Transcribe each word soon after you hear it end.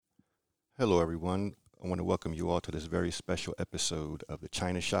Hello, everyone. I want to welcome you all to this very special episode of the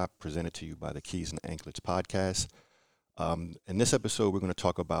China Shop presented to you by the Keys and Anklets podcast. In this episode, we're going to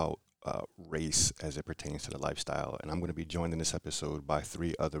talk about race as it pertains to the lifestyle. And I'm going to be joined in this episode by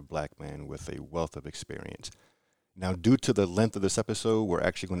three other black men with a wealth of experience. Now, due to the length of this episode, we're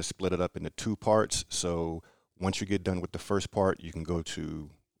actually going to split it up into two parts. So once you get done with the first part, you can go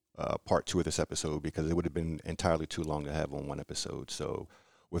to part two of this episode because it would have been entirely too long to have on one episode. So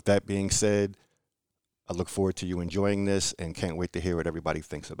with that being said, I look forward to you enjoying this and can't wait to hear what everybody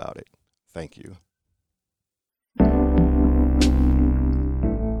thinks about it. Thank you.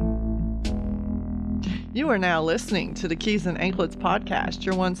 You are now listening to the Keys and Anklets podcast,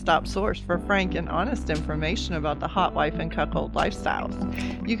 your one-stop source for frank and honest information about the hot wife and cuckold lifestyles.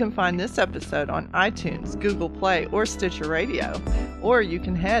 You can find this episode on iTunes, Google Play, or Stitcher Radio, or you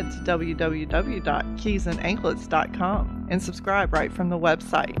can head to www.keysandanklets.com and subscribe right from the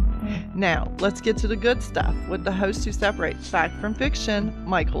website. Now, let's get to the good stuff with the host who separates fact from fiction,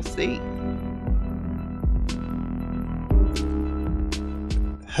 Michael C.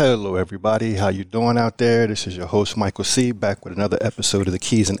 Hello, everybody. How you doing out there? This is your host, Michael C., back with another episode of the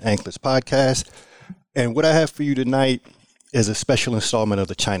Keys and Anklets podcast. And what I have for you tonight is a special installment of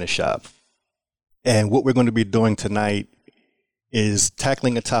the China Shop. And what we're going to be doing tonight is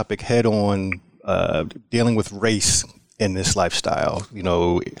tackling a topic head on, dealing with race in this lifestyle. You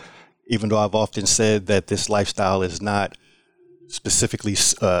know, even though I've often said that this lifestyle is not specifically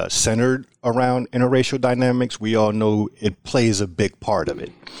centered around interracial dynamics, we all know it plays a big part of it.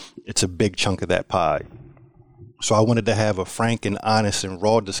 It's a big chunk of that pie. So I wanted to have a frank and honest and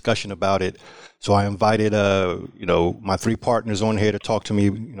raw discussion about it. So I invited, my three partners on here to talk to me,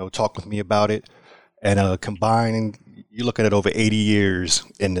 talk with me about it. And combined, you're looking at over 80 years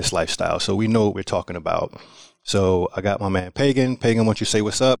in this lifestyle. So we know what we're talking about. So I got my man Pagan. Pagan, why don't you say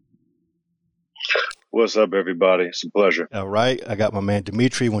what's up? What's up, everybody? It's a pleasure. All right. I got my man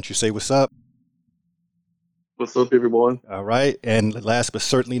Dimitri. Why don't you say what's up? What's up, everyone? All right. And last but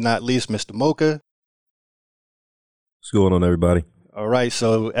certainly not least, Mr. Mocha. What's going on, everybody? All right.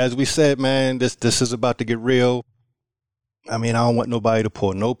 So as we said, man, this is about to get real. I mean, I don't want nobody to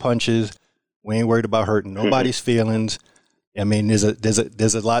pull no punches. We ain't worried about hurting nobody's feelings. I mean, there's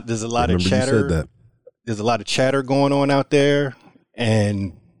a lot of chatter. You said that. There's a lot of chatter going on out there,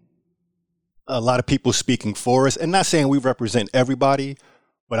 and a lot of people speaking for us. And not saying we represent everybody,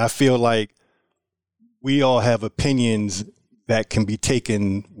 but I feel like we all have opinions that can be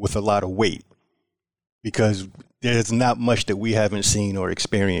taken with a lot of weight because there's not much that we haven't seen or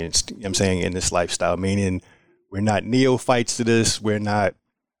experienced, I'm saying, in this lifestyle, meaning we're not neophytes to this. We're not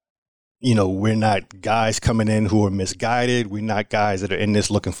guys coming in who are misguided. We're not guys that are in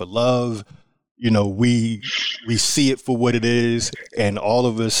this looking for love. We see it for what it is, and all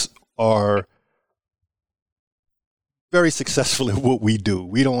of us are very successful at what we do.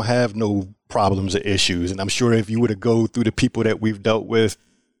 We don't have no problems or issues. And I'm sure if you were to go through the people that we've dealt with,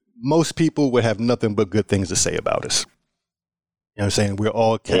 most people would have nothing but good things to say about us. You know what I'm saying? We're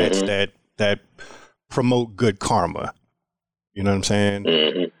all cats that promote good karma. You know what I'm saying?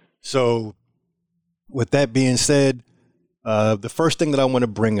 Mm-hmm. So with that being said, the first thing that I want to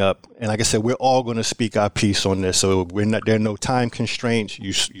bring up, and like I said, we're all going to speak our piece on this. So there are no time constraints.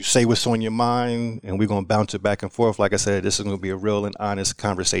 You say what's on your mind, and we're going to bounce it back and forth. Like I said, this is going to be a real and honest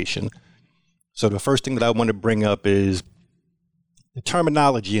conversation. So the first thing that I want to bring up is the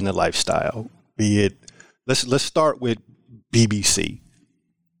terminology in the lifestyle. Be it, let's start with BBC. You know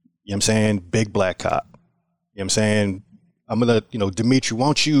what I'm saying? Big black cop. You know what I'm saying? I'm going to, Dimitri,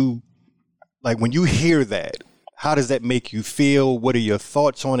 won't you, like when you hear that, how does that make you feel? What are your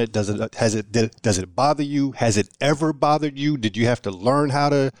thoughts on it? Does it bother you? Has it ever bothered you? Did you have to learn how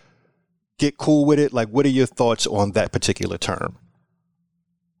to get cool with it? Like, what are your thoughts on that particular term?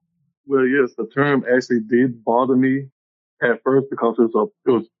 Well, yes, the term actually did bother me at first because it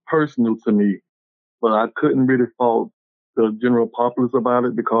was personal to me, but I couldn't really fault the general populace about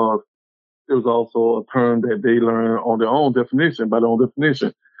it because it was also a term that they learn on their own definition, by their own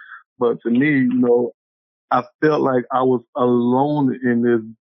definition. But to me, I felt like I was alone in this,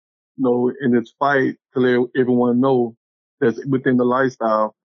 in this fight to let everyone know that within the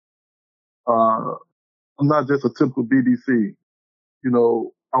lifestyle, I'm not just a typical BBC.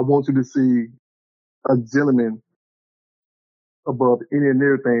 I want you to see a gentleman above any and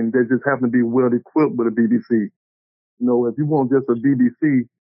everything that just happen to be well equipped with a BBC. If you want just a BBC,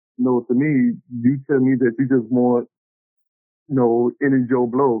 to me, you tell me that you just want, any Joe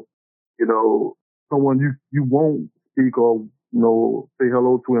Blow, someone you won't speak or, say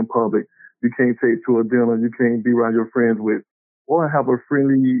hello to in public. You can't take to a dinner. You can't be around your friends with, or have a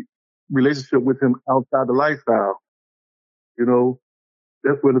friendly, relationship with him outside the lifestyle. You know,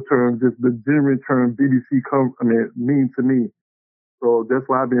 that's where the genuine term BBC mean to me. So that's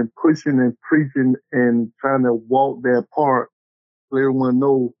why I've been pushing and preaching and trying to walk that part, let everyone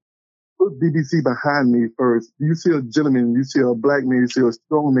know, put BBC behind me first. You see a gentleman, you see a black man, you see a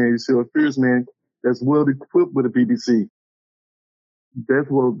strong man, you see a fierce man that's well equipped with a BBC. That's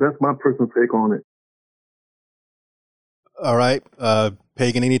my personal take on it. All right.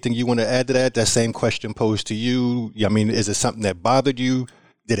 Pagan, anything you want to add to that? That same question posed to you. I mean, is it something that bothered you?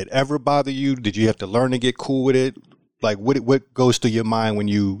 Did it ever bother you? Did you have to learn to get cool with it? Like, what goes through your mind when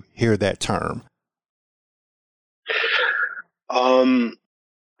you hear that term?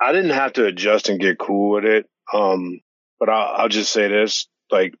 I didn't have to adjust and get cool with it. But I'll just say this,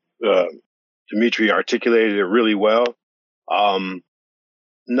 like, Dimitri articulated it really well.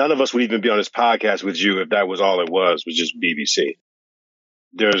 None of us would even be on this podcast with you if that was all it was just BBC.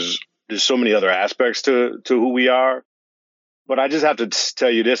 There's so many other aspects to who we are. But I just have to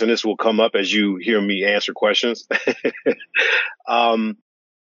tell you this, and this will come up as you hear me answer questions. I'm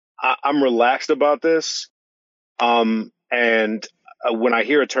relaxed about this. And when I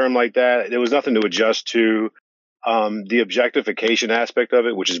hear a term like that, there was nothing to adjust to. The objectification aspect of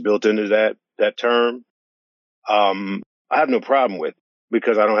it, which is built into that term, I have no problem with,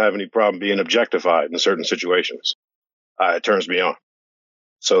 because I don't have any problem being objectified in certain situations. It turns me on.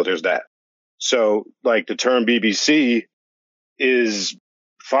 So there's that. So, like, the term BBC is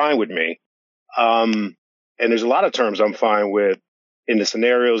fine with me. And there's a lot of terms I'm fine with in the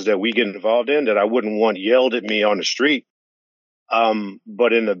scenarios that we get involved in that I wouldn't want yelled at me on the street.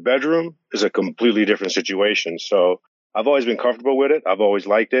 But in the bedroom is a completely different situation. So I've always been comfortable with it. I've always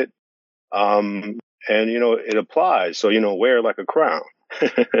liked it. And, it applies. So, wear it like a crown.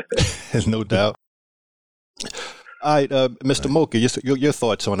 No doubt. All right, Mr. Mocha, your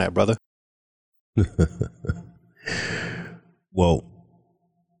thoughts on that, brother? Well,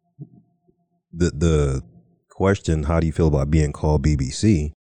 the question, how do you feel about being called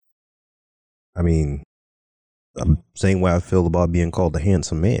BBC? I mean, I'm saying what I feel about being called a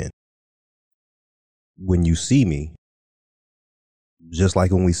handsome man. When you see me, just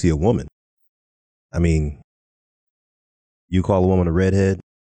like when we see a woman, I mean, you call a woman a redhead,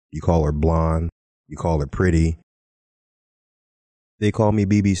 you call her blonde, you call her pretty. They call me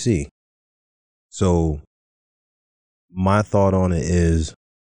BBC. So my thought on it is,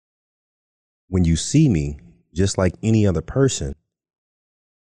 when you see me, just like any other person,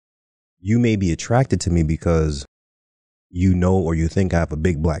 you may be attracted to me because you know or you think I have a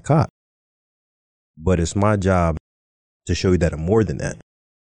big black cock. But it's my job to show you that I'm more than that.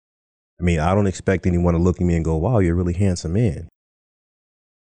 I mean, I don't expect anyone to look at me and go, wow, you're a really handsome man.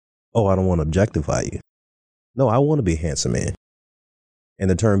 Oh, I don't want to objectify you. No, I want to be a handsome man. And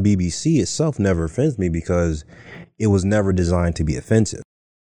the term BBC itself never offends me because it was never designed to be offensive.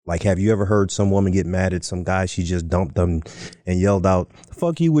 Like, have you ever heard some woman get mad at some guy? She just dumped them and yelled out,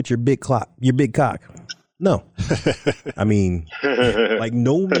 fuck you with your big cock. No. I mean, like,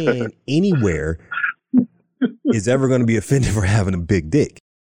 no man anywhere is ever going to be offended for having a big dick.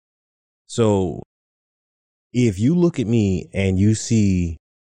 So if you look at me and you see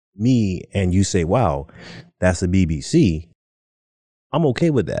me and you say, wow, that's a BBC, I'm okay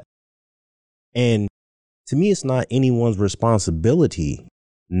with that. And to me, it's not anyone's responsibility.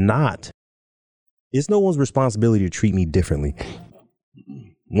 It's no one's responsibility to treat me differently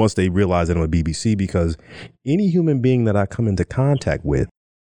once they realize that I'm a BBC, because any human being that I come into contact with,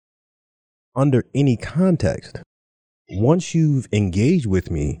 under any context, once you've engaged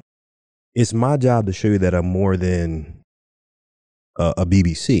with me, it's my job to show you that I'm more than a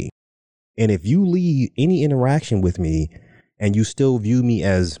BBC. And if you leave any interaction with me and you still view me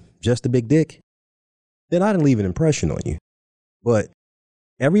as just a big dick, then I didn't leave an impression on you. But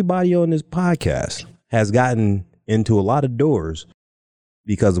everybody on this podcast has gotten into a lot of doors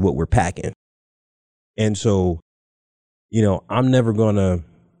because of what we're packing. And so, I'm never gonna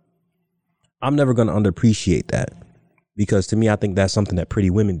underappreciate that, because to me, I think that's something that pretty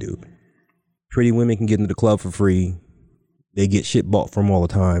women do. Pretty women can get into the club for free. They get shit bought from all the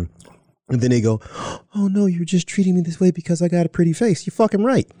time. And then they go, oh no, you're just treating me this way because I got a pretty face. You're fucking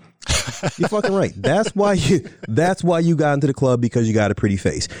right. You're fucking right. That's why you got into the club, because you got a pretty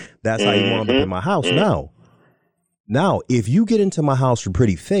face. That's how you wound up in my house. Now, if you get into my house for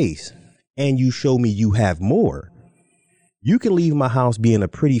pretty face and you show me you have more, you can leave my house being a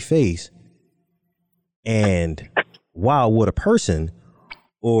pretty face and wow, what a person.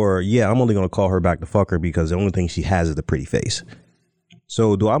 Or, yeah, I'm only going to call her back to fuck her because the only thing she has is the pretty face.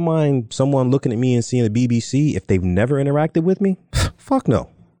 So do I mind someone looking at me and seeing a BBC if they've never interacted with me? Fuck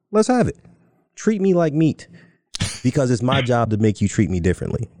no. Let's have it. Treat me like meat, because it's my job to make you treat me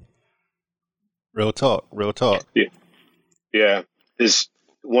differently. Real talk. Yeah. It's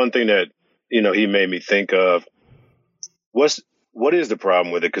one thing that, he made me think of. What is the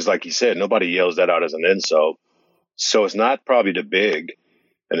problem with it? Because like you said, nobody yells that out as an insult. So it's not probably the big,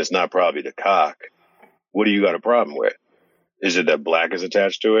 and it's not probably the cock. What do you got a problem with? Is it that black is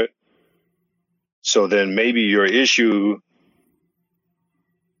attached to it? So then maybe your issue,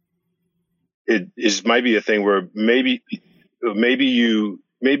 might be a thing where maybe you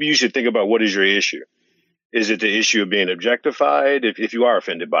should think about, what is your issue? Is it the issue of being objectified? If you are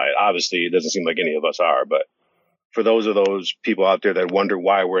offended by it, obviously it doesn't seem like any of us are, but for those people out there that wonder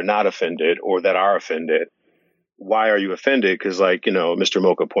why we're not offended or that are offended, why are you offended? Because like, Mr.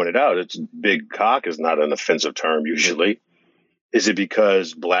 Mocha pointed out, it's big cock is not an offensive term usually. Is it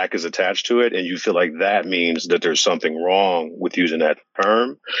because black is attached to it and you feel like that means that there's something wrong with using that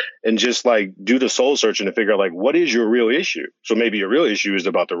term? And just like do the soul searching to figure out like, what is your real issue? So maybe your real issue is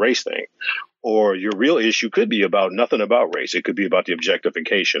about the race thing, or your real issue could be about nothing about race. It could be about the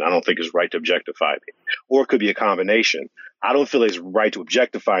objectification. I don't think it's right to objectify me. Or it could be a combination. I don't feel it's right to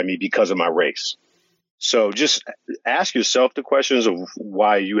objectify me because of my race. So just ask yourself the questions of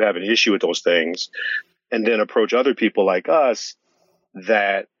why you have an issue with those things, and then approach other people like us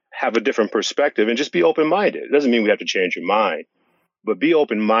that have a different perspective, and just be open-minded. It doesn't mean we have to change your mind, but be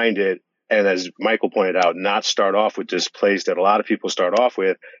open-minded. And as Michael pointed out, not start off with this place that a lot of people start off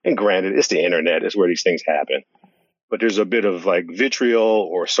with. And granted, it's the internet. It's where these things happen. But there's a bit of like vitriol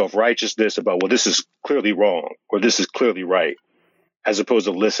or self-righteousness about, well, this is clearly wrong or this is clearly right, as opposed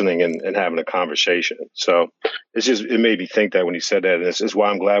to listening and having a conversation. So it made me think that when he said that, and this is why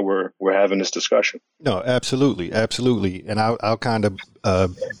I'm glad we're having this discussion. No, absolutely. And I'll kind of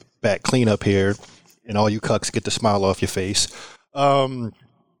back clean up here, and all you cucks get the smile off your face. I'm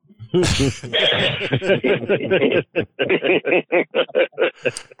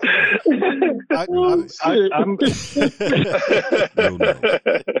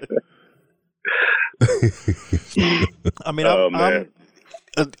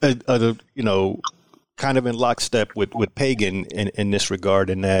kind of in lockstep with Pagan in this regard,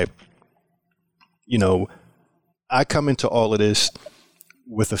 in that, I come into all of this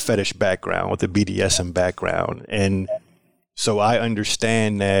with a fetish background, with a BDSM background. And so I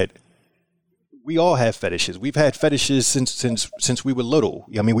understand that we all have fetishes. We've had fetishes since we were little.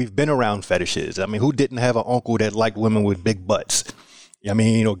 I mean, we've been around fetishes. I mean, who didn't have an uncle that liked women with big butts? I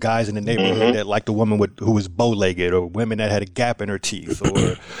mean, guys in the neighborhood that liked a woman who was bow-legged, or women that had a gap in her teeth,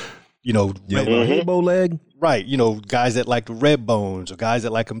 or, bow leg. Right. Guys that liked red bones, or guys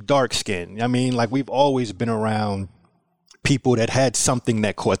that like them dark skinned. I mean, like, we've always been around people that had something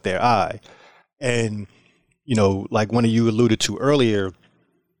that caught their eye. And, like one of you alluded to earlier,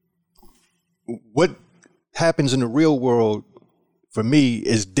 what happens in the real world for me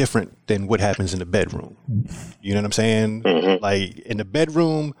is different than what happens in the bedroom. You know what I'm saying? Mm-hmm. Like, in the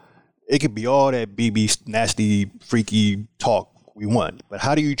bedroom, it could be all that BB nasty, freaky talk we want. But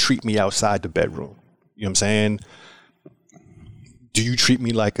how do you treat me outside the bedroom? You know what I'm saying? Do you treat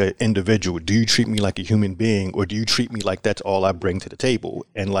me like an individual? Do you treat me like a human being? Or do you treat me like that's all I bring to the table?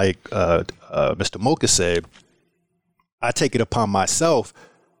 And like Mr. Mocha said, I take it upon myself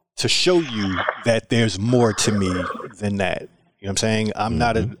to show you that there's more to me than that. You know what I'm saying? I'm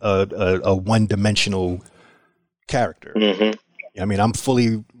not a one-dimensional character. Mm-hmm. I mean, I'm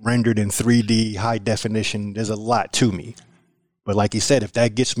fully rendered in 3D, high definition. There's a lot to me. But like you said, if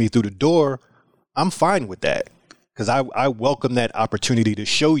that gets me through the door, I'm fine with that. Because I welcome that opportunity to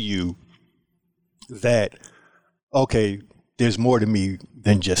show you that, okay, there's more to me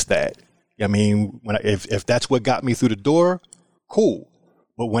than just that. I mean, if that's what got me through the door, cool.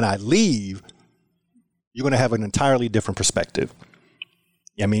 But when I leave, you're going to have an entirely different perspective.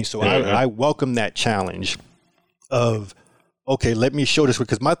 I mean, so I welcome that challenge of, okay, let me show this,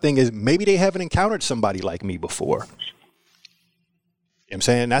 because my thing is, maybe they haven't encountered somebody like me before. You know what I'm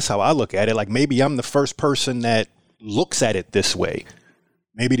saying? That's how I look at it. Like, maybe I'm the first person that looks at it this way.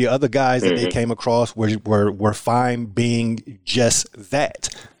 Maybe the other guys that they came across were fine being just that,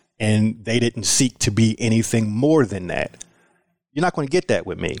 and they didn't seek to be anything more than that. You're not going to get that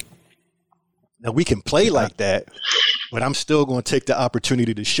with me. Now, we can play like that, but I'm still going to take the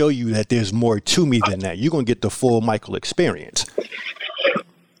opportunity to show you that there's more to me than that. You're going to get the full Michael experience.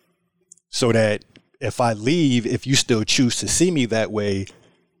 So that if I leave, if you still choose to see me that way,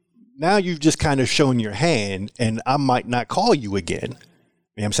 now you've just kind of shown your hand, and I might not call you again. You know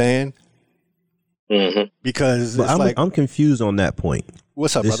what I'm saying? Mm-hmm. Because I'm confused on that point.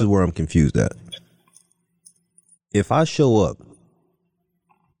 What's up, This brother? is where I'm confused at. If I show up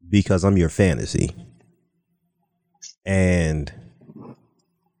because I'm your fantasy. And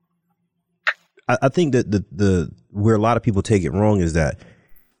I think that the where a lot of people take it wrong is that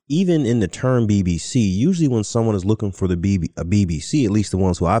even in the term BBC, usually when someone is looking for a BBC, at least the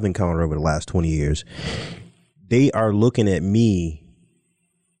ones who I've encountered over the last 20 years, they are looking at me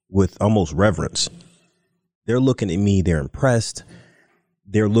with almost reverence. They're looking at me, they're impressed.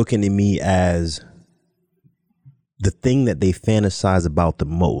 They're looking at me as the thing that they fantasize about the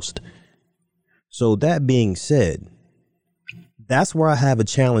most. So that being said, that's where I have a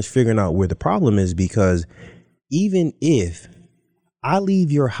challenge figuring out where the problem is, because even if I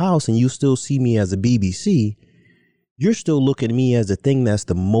leave your house and you still see me as a BBC, you're still looking at me as the thing that's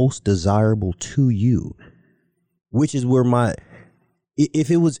the most desirable to you, which is where if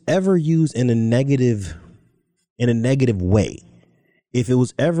it was ever used in a negative way, if it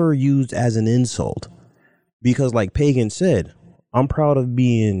was ever used as an insult, because like Pagan said, I'm proud of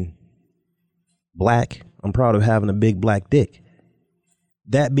being black. I'm proud of having a big black dick.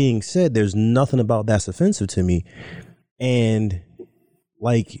 That being said, there's nothing about that's offensive to me. And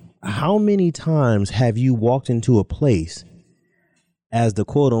like, how many times have you walked into a place as the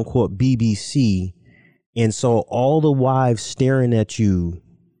quote unquote BBC and saw all the wives staring at you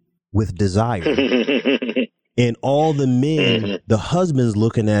with desire and all the men, the husbands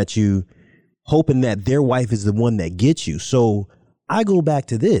looking at you, hoping that their wife is the one that gets you? So I go back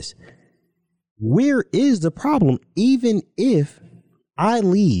to this. Where is the problem? Even if I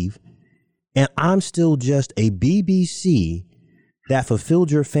leave and I'm still just a BBC that fulfilled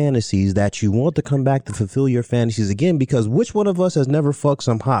your fantasies, that you want to come back to fulfill your fantasies again, because which one of us has never fucked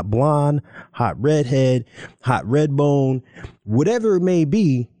some hot blonde, hot redhead, hot red bone, whatever it may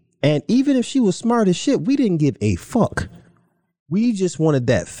be? And even if she was smart as shit, we didn't give a fuck. We just wanted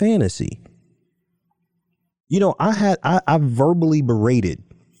that fantasy. You know, I verbally berated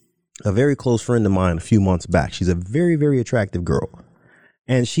a very close friend of mine a few months back. She's a very, very attractive girl.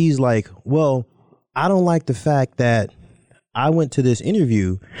 And she's like, well, I don't like the fact that I went to this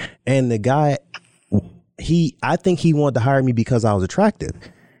interview and the guy, I think he wanted to hire me because I was attractive.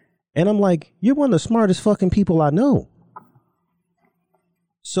 And I'm like, you're one of the smartest fucking people I know.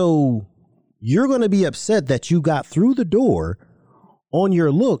 So you're going to be upset that you got through the door on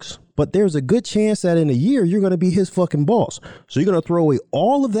your looks, but there's a good chance that in a year you're going to be his fucking boss. So you're going to throw away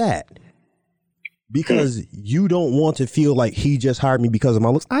all of that because you don't want to feel like he just hired me because of my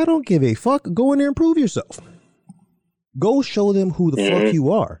looks. I don't give a fuck. Go in there and prove yourself. Go show them who the fuck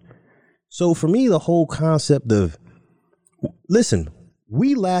you are. So for me, the whole concept of, listen,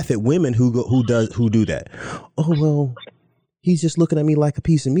 we laugh at women who do that. Oh, well, he's just looking at me like a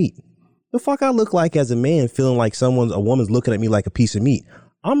piece of meat. The fuck I look like as a man feeling like a woman's looking at me like a piece of meat?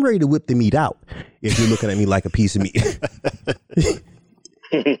 I'm ready to whip the meat out if you're looking at me like a piece of meat.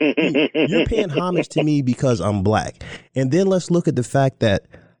 You're paying homage to me because I'm black. And then let's look at the fact that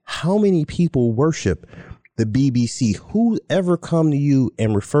how many people worship the BBC. Who ever come to you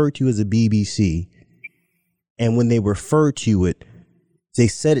and refer to you as a BBC? And when they refer to it, they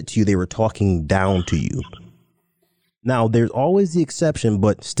said it to you, they were talking down to you. Now, there's always the exception,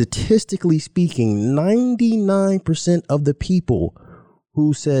 but statistically speaking, 99% of the people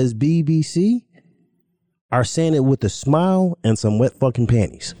who says BBC are saying it with a smile and some wet fucking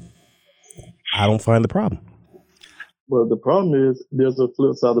panties. I don't find the problem. Well, the problem is there's a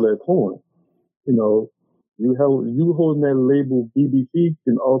flip side of that coin. You know, you holding that label BBC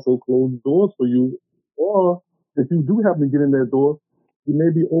can also close doors for you, or if you do happen to get in that door, you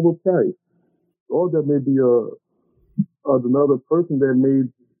may be overpriced, or there may be another person that may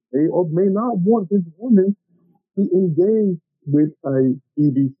or may not want this woman to engage with a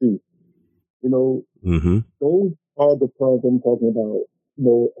BBC. You know, those are the problems I'm talking about. You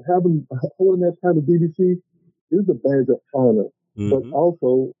know, holding that kind of BBC is a badge of honor, but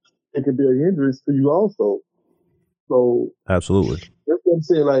also it can be a hindrance to you also. So absolutely, that's what I'm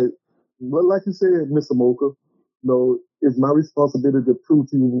saying. Like you said, Mr. Mocha, you know, it's my responsibility to prove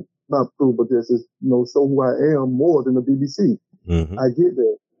to you, not prove, but just show who I am more than the BBC. I get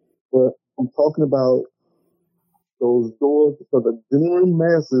that, but I'm talking about those doors for the general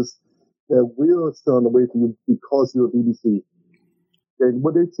masses that will shun away from you because you're a BBC. And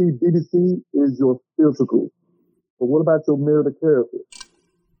what they see BBC is your physical. But what about your merited character?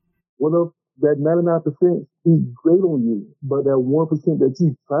 What if that 99% speaks great on you, but that 1% that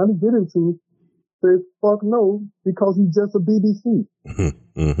you're trying to get into says fuck no because he's just a BBC?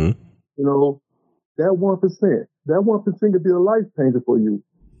 You know, that 1% could be a life changer for you,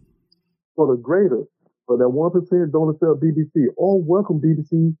 for the greater. But that 1% don't accept BBC or welcome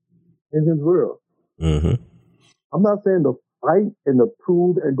BBC in his world. I'm not saying to fight and to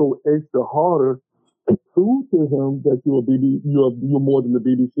prove and go extra harder to prove to him that you're more than the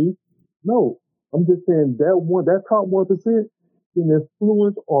BBC. No, I'm just saying that top 1% can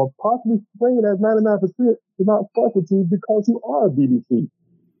influence or possibly sway that 99% to not fuck with you because you are a BBC.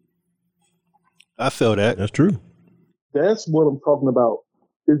 I feel that. That's true. That's what I'm talking about.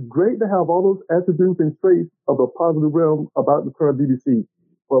 It's great to have all those attributes and traits of a positive realm about the current BBC.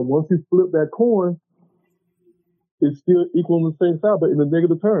 But once you flip that coin, it's still equal on the same side, but in a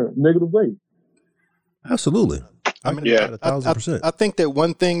negative way. Absolutely. I mean, Yeah. 1,000%. I think that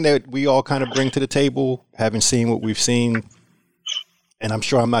one thing that we all kind of bring to the table, having seen what we've seen, and I'm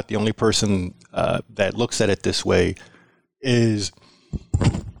sure I'm not the only person that looks at it this way, is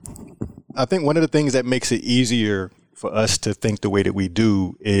I think one of the things that makes it easier for us to think the way that we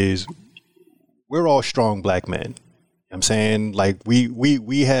do is we're all strong black men. I'm saying, like,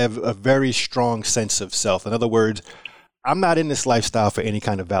 we have a very strong sense of self. In other words, I'm not in this lifestyle for any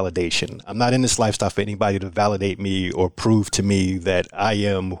kind of validation. I'm not in this lifestyle for anybody to validate me or prove to me that I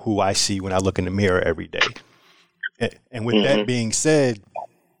am who I see when I look in the mirror every day. And with that being said,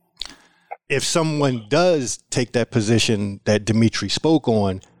 if someone does take that position that Dimitri spoke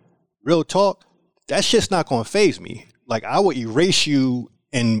on, real talk, that's just not going to faze me. Like, I will erase you,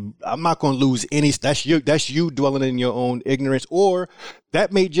 and I'm not going to lose any. That's you dwelling in your own ignorance, or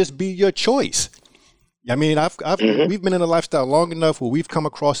that may just be your choice. I mean, we've been in a lifestyle long enough where we've come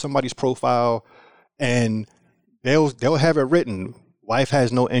across somebody's profile, and they'll have it written, "Wife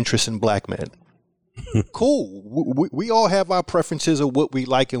has no interest in black men." Cool. We all have our preferences of what we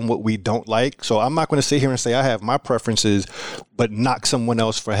like and what we don't like. So I'm not going to sit here and say I have my preferences, but knock someone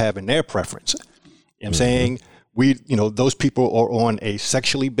else for having their preference. You know what I'm saying? Those people are on a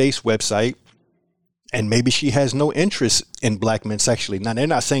sexually based website, and maybe she has no interest in black men sexually. Now, they're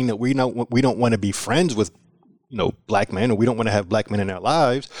not saying that we don't want to be friends with, black men, or we don't want to have black men in our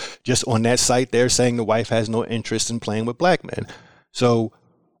lives. Just on that site, they're saying the wife has no interest in playing with black men. So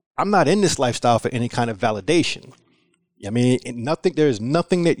I'm not in this lifestyle for any kind of validation. I mean, there's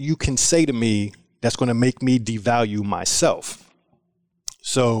nothing that you can say to me that's going to make me devalue myself.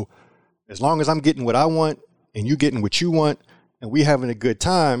 So as long as I'm getting what I want and you getting what you want and we having a good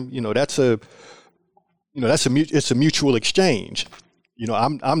time, it's a mutual exchange.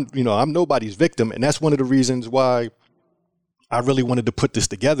 I'm nobody's victim. And that's one of the reasons why I really wanted to put this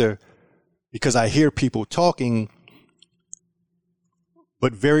together, because I hear people talking,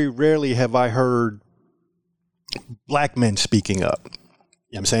 but very rarely have I heard black men speaking up. You know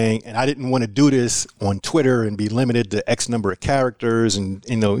what I'm saying? And I didn't want to do this on Twitter and be limited to X number of characters. And,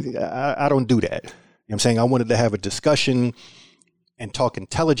 I don't do that. You know what I'm saying? I wanted to have a discussion and talk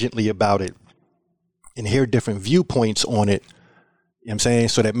intelligently about it and hear different viewpoints on it. You know what I'm saying?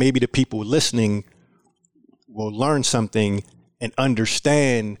 So that maybe the people listening will learn something and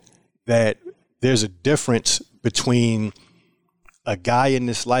understand that there's a difference between a guy in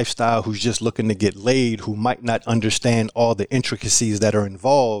this lifestyle who's just looking to get laid, who might not understand all the intricacies that are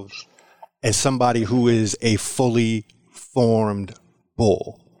involved, and somebody who is a fully formed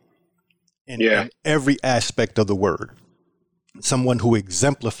bull in every aspect of the word. Someone who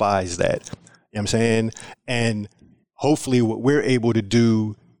exemplifies that. You know what I'm saying? And hopefully what we're able to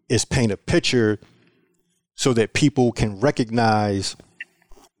do is paint a picture so that people can recognize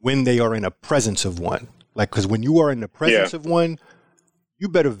when they are in a presence of one. Like, because when you are in the presence of one, you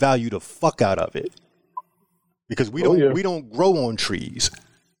better value the fuck out of it, because we don't grow on trees.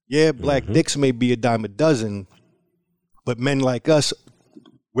 Yeah, black dicks may be a dime a dozen, but men like us,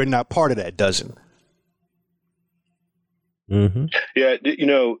 we're not part of that dozen. Yeah, I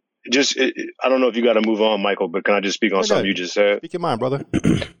don't know if you got to move on, Michael, but can I just speak on something you just said? Speak your mind, brother.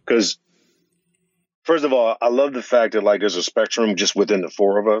 Because first of all, I love the fact that there's a spectrum just within the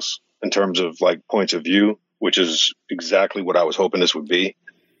four of us in terms of points of view, which is exactly what I was hoping this would be.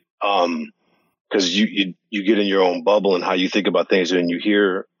 Because you get in your own bubble and how you think about things, and you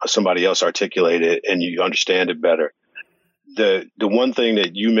hear somebody else articulate it and you understand it better. The one thing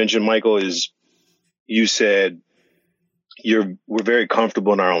that you mentioned, Michael, is you said we're very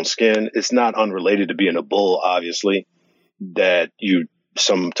comfortable in our own skin. It's not unrelated to being a bull, obviously, that you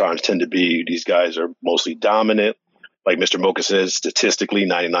sometimes tend to be. These guys are mostly dominant. Like Mr. Mocha says, statistically,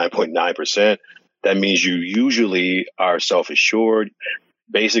 99.9%. That means you usually are self-assured.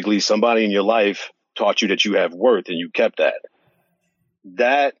 Basically, somebody in your life taught you that you have worth, and you kept that.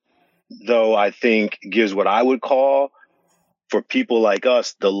 That, though, I think gives what I would call, for people like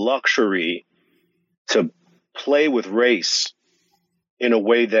us, the luxury to play with race in a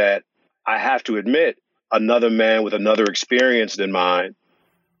way that, I have to admit, another man with another experience than mine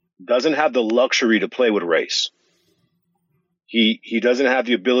doesn't have the luxury to play with race. He doesn't have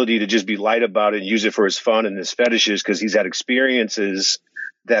the ability to just be light about it and use it for his fun and his fetishes, because he's had experiences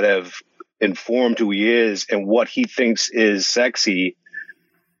that have informed who he is, and what he thinks is sexy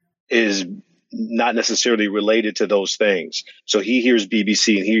is not necessarily related to those things. So he hears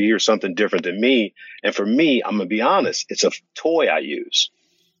BBC and he hears something different than me. And for me, I'm going to be honest, it's a toy I use.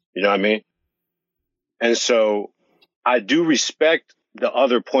 You know what I mean? And so I do respect the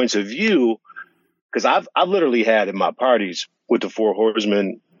other points of view, because I've literally had in my parties with the Four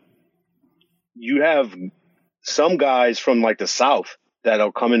Horsemen, you have some guys from like the South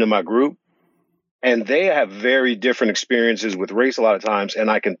that'll come into my group, and they have very different experiences with race a lot of times, and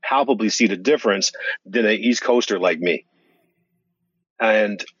I can palpably see the difference than an East Coaster like me.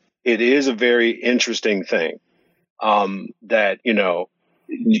 And it is a very interesting thing that, you know,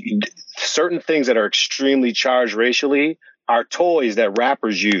 certain things that are extremely charged racially are toys that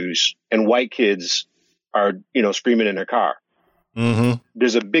rappers use and white kids are, you know, screaming in their car. Mm-hmm.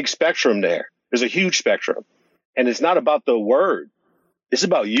 There's a big spectrum there. There's a huge spectrum. And it's not about the word. It's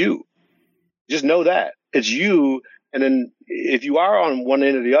about you. Just know that it's you. And then if you are on one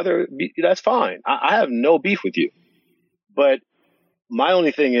end or the other, that's fine. I have no beef with you. But my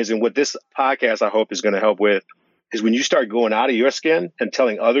only thing is, and what this podcast I hope is going to help with, is when you start going out of your skin and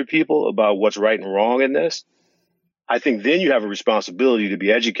telling other people about what's right and wrong in this, I think then you have a responsibility to be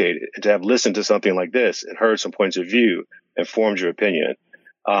educated and to have listened to something like this and heard some points of view and formed your opinion.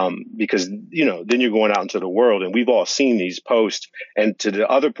 Because, you know, then you're going out into the world, and we've all seen these posts. And to the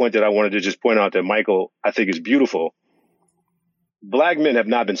other point that I wanted to just point out that Michael, I think is beautiful. Black men have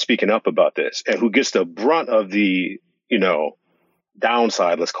not been speaking up about this, and who gets the brunt of the, you know,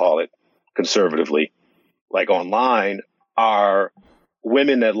 downside, let's call it conservatively, like online, are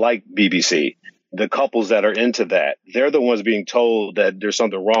women that like BBC, the couples that are into that. They're the ones being told that there's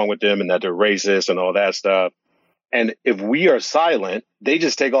something wrong with them and that they're racist and all that stuff. And if we are silent, they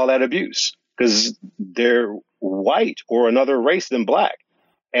just take all that abuse because they're white or another race than black,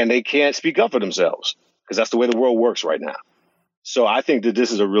 and they can't speak up for themselves because that's the way the world works right now. So I think that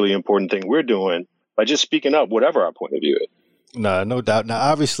this is a really important thing we're doing by just speaking up, whatever our point of view is. No doubt. Now,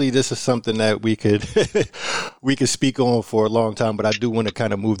 obviously, this is something that we could we could speak on for a long time, but I do want to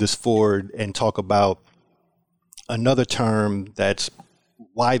kind of move this forward and talk about another term that's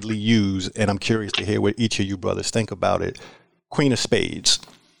widely used, and I'm curious to hear what each of you brothers think about it. Queen of Spades. You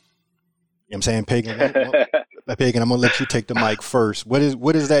know what I'm saying, Pagan? Pagan, I'm going to let you take the mic first. What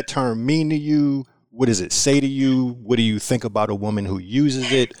does that term mean to you? What does it say to you? What do you think about a woman who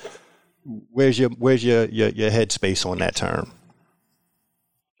uses it? Where's your headspace on that term?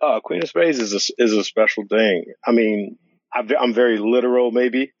 Queen of Spades is a special thing. I mean, I'm very literal,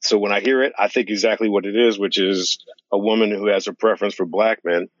 maybe. So when I hear it, I think exactly what it is, which is a woman who has a preference for black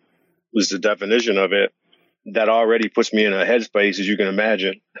men, was the definition of it. That already puts me in a headspace, as you can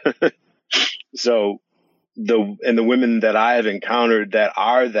imagine. So the women that I have encountered that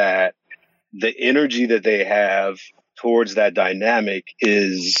are that, the energy that they have towards that dynamic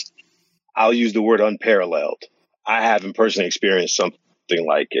is, I'll use the word unparalleled. I haven't personally experienced something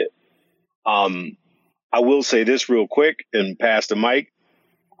like it. I will say this real quick and pass the mic.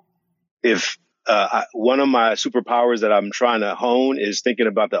 If one of my superpowers that I'm trying to hone is thinking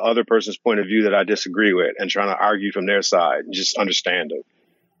about the other person's point of view that I disagree with and trying to argue from their side and just understand it.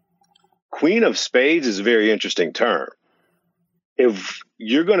 Queen of Spades is a very interesting term. If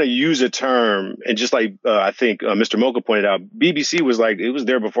you're going to use a term, and just like I think Mr. Mocha pointed out, BBC was like, it was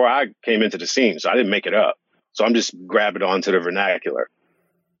there before I came into the scene, so I didn't make it up. So I'm just grabbing onto the vernacular.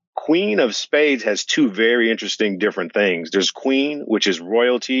 Queen of Spades has two very interesting different things. There's queen, which is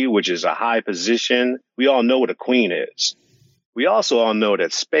royalty, which is a high position. We all know what a queen is. We also all know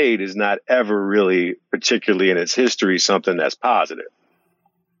that spade is not ever really, particularly in its history, something that's positive.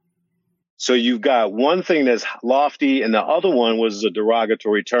 So you've got one thing that's lofty, and the other one was a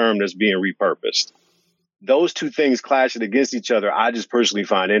derogatory term that's being repurposed. Those two things clashing against each other, I just personally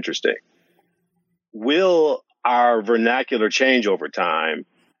find interesting. Will our vernacular change over time?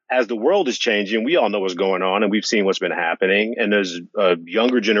 As the world is changing, we all know what's going on, and we've seen what's been happening, and there's a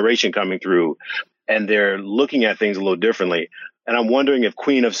younger generation coming through, and they're looking at things a little differently. And I'm wondering if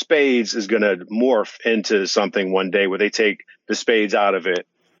Queen of Spades is going to morph into something one day where they take the spades out of it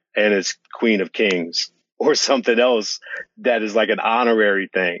and it's Queen of Kings or something else that is like an honorary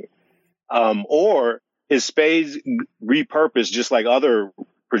thing. Or is spades repurposed just like other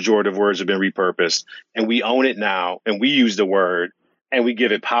pejorative words have been repurposed, and we own it now and we use the word and we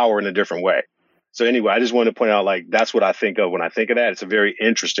give it power in a different way. So anyway, I just want to point out, like, that's what I think of when I think of that. It's a very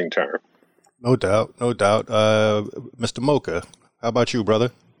interesting term. No doubt. Mr. Mocha, how about you,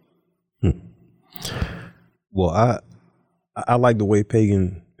 brother? Well, I like the way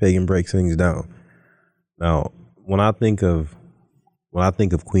Pagan breaks things down. Now, when I think of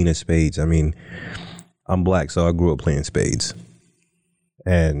Queen of Spades, I mean, I'm black, so I grew up playing spades,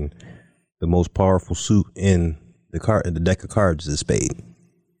 and the most powerful suit in the deck of cards is a spade.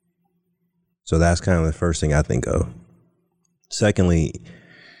 So that's kind of the first thing I think of. Secondly,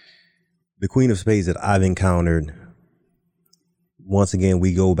 the Queen of Spades that I've encountered, once again,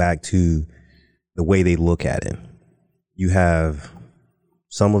 we go back to the way they look at it. You have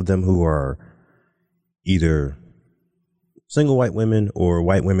some of them who are either single white women or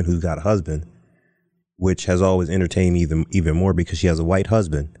white women who've got a husband, which has always entertained me even more because she has a white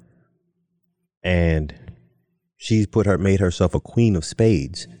husband and she's made herself a Queen of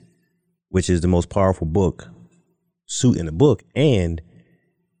Spades, which is the most powerful suit in the book, and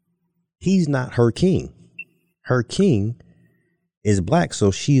he's not her king. Her king is black,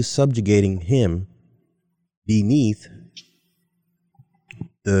 so she is subjugating him beneath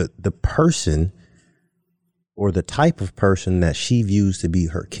the person or the type of person that she views to be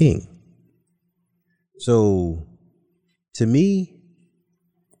her king. So to me,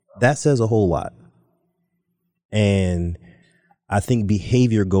 that says a whole lot. And I think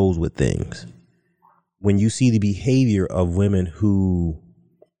behavior goes with things. When you see the behavior of women who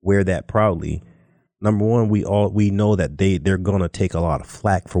wear that proudly, number one, we know that they're gonna take a lot of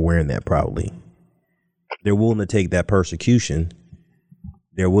flack for wearing that proudly. They're willing to take that persecution.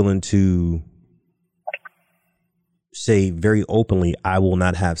 They're willing to say very openly, I will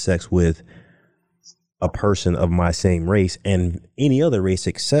not have sex with a person of my same race and any other race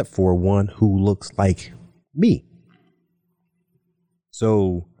except for one who looks like me.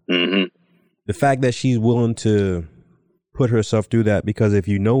 So the fact that she's willing to put herself through that, because if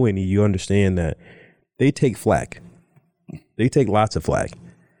you know any, you understand that they take flack. They take lots of flack.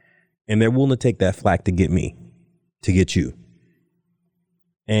 And they're willing to take that flack to get me, to get you.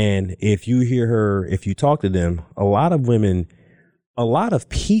 And if you talk to them, a lot of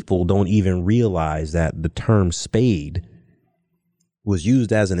people don't even realize that the term spade was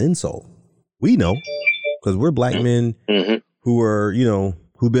used as an insult. We know, because we're black men who are,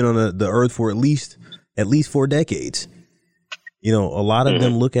 who've been on the earth for at least 4 decades. A lot of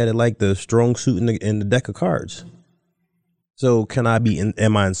them look at it like the strong suit in the deck of cards. So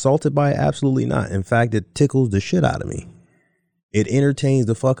am I insulted by it? Absolutely not. In fact, it tickles the shit out of me. It entertains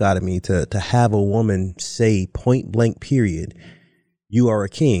the fuck out of me to have a woman say point blank period, you are a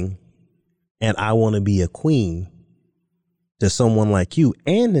king and I want to be a queen to someone like you,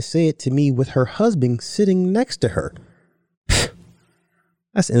 and to say it to me with her husband sitting next to her.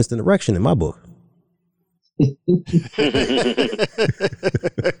 That's instant erection in my book.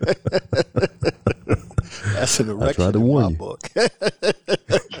 That's an erection in my book.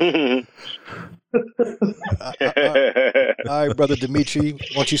 All right, Brother Dimitri,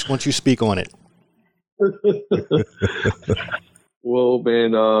 why don't you speak on it? Well,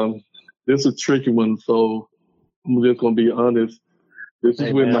 man, this is a tricky one, so I'm just gonna be honest. This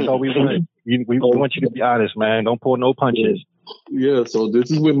is when that's all we want. We want you to be honest, man. Don't pull no punches. Yeah, so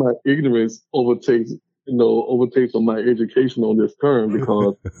this is when my ignorance overtakes on my education on this term,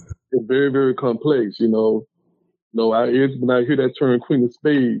 because it's very, very complex. When I hear that term Queen of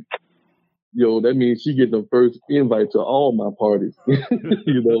Spades, that means she getting the first invite to all my parties. We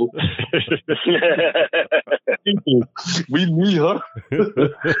need her.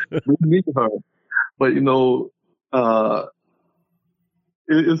 We need her. But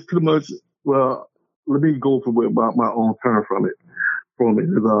it's pretty much, well, let me go for my own term from it. Queen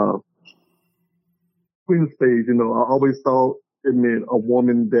of Spades, I always thought it meant a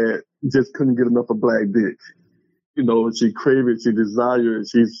woman that just couldn't get enough of black dick. She crave it, she desire it,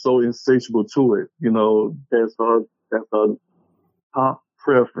 she's so insatiable to it. That's her top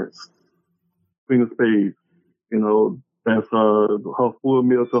preference. Queen of Spades, that's her full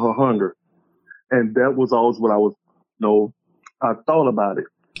meal to her hunger. And that was always what I thought about it.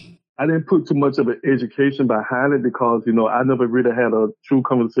 I didn't put too much of an education behind it because, I never really had a true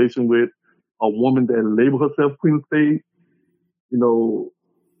conversation with a woman that labeled herself Queen of Spades.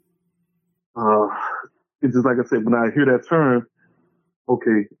 It's just like I said, when I hear that term,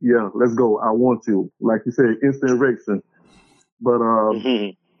 okay, yeah, let's go. I want to. Like you said, instant erection. But,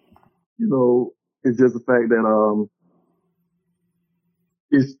 it's just the fact that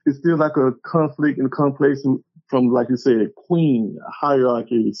it's still like a conflict and complex from, like you said, queen,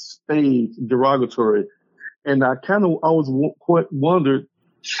 hierarchy, spades, derogatory. And I kind of always wondered,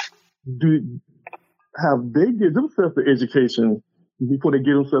 have they give themselves the education before they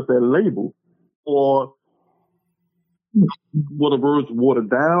give themselves that label? Or were the words watered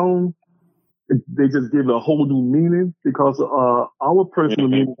down? they just give it a whole new meaning because our personal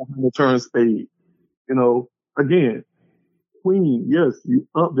meaning behind the term spade. You know, again, queen, yes, you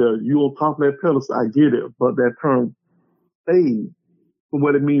up there, you on top of that pedestal, I get it, but that term spade, from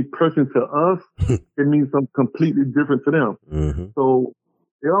what it means personally to us, it means something completely different to them. Mm-hmm. So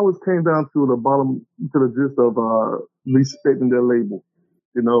it always came down to the bottom, to the gist of respecting their label.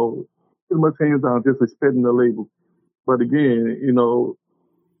 You know, pretty much hands down, just respecting the label. But again, you know,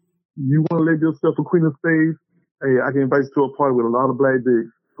 you want to label yourself a queen of spades? Hey, I can invite you to a party with a lot of black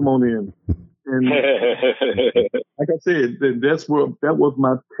dicks. Come on in. And like I said, that was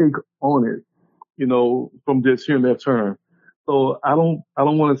my take on it. You know, from just hearing that term. So I don't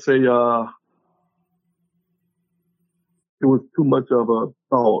want to say it was too much of a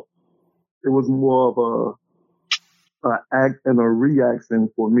thought. It was more of a act and a reaction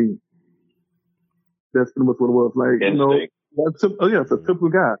for me. That's pretty much what it was. Like, you know, it's a typical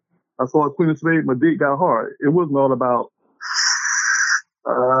guy. I saw a queen of spades, my dick got hard. It wasn't all about,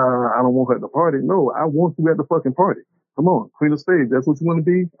 I don't want her at the party. No, I want you at the fucking party. Come on, queen of spades. That's what you want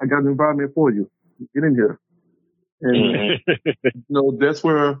to be? I got an environment for you. Get in here. And, you know, that's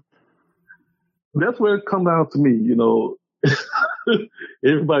where it comes down to me, you know.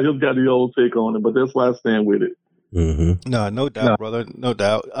 Everybody else got their own take on it, but that's why I stand with it. Mm-hmm. No doubt, brother. No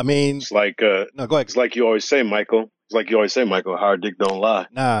doubt. I mean, it's like, no, go ahead. It's like you always say, Michael. Hard dick don't lie.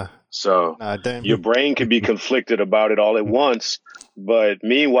 Damn. Your brain can be conflicted about it all at once, but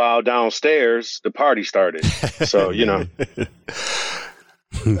meanwhile, downstairs, the party started. So, you know.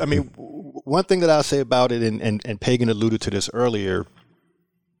 I mean, one thing that I'll say about it, and Pagan alluded to this earlier,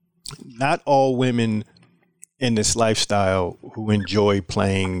 not all women in this lifestyle who enjoy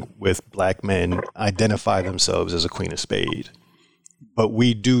playing with black men identify themselves as a queen of spades. But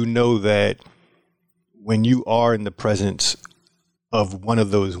we do know that when you are in the presence of one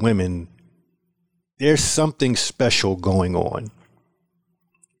of those women, there's something special going on.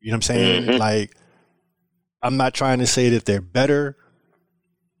 You know what I'm saying? Mm-hmm. Like, I'm not trying to say that they're better,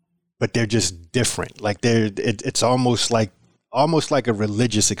 but they're just different. Like it's almost like a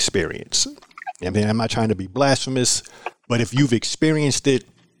religious experience. I mean, I'm not trying to be blasphemous, but if you've experienced it,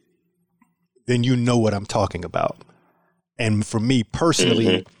 then you know what I'm talking about. And for me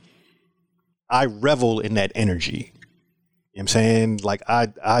personally, I revel in that energy. You know what I'm saying? Like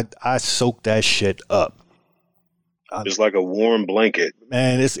I soak that shit up. It's like a warm blanket.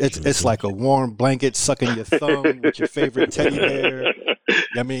 Man, it's like a warm blanket sucking your thumb with your favorite teddy bear.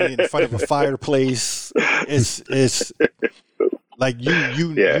 I mean, in front of a fireplace. It's like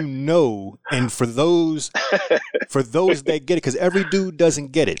you know, and for those that get it, because every dude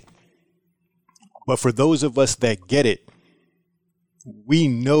doesn't get it, but for those of us that get it, we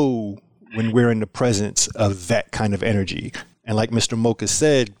know when we're in the presence of that kind of energy. And like Mr. Mocha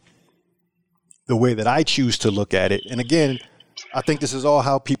said, the way that I choose to look at it, and again, I think this is all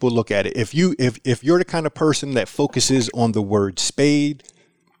how people look at it. If you're the kind of person that focuses on the word spade,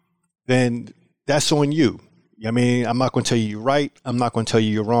 then that's on you. I mean, I'm not going to tell you you're right. I'm not going to tell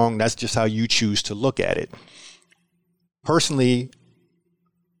you you're wrong. That's just how you choose to look at it. Personally,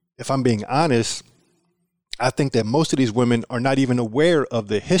 if I'm being honest, I think that most of these women are not even aware of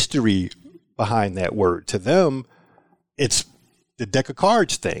the history behind that word. To them, it's the deck of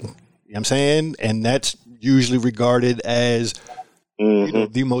cards thing. You know what I'm saying? And that's usually regarded as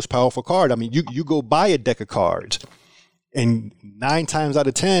the most powerful card. I mean, you go buy a deck of cards, and 9 times out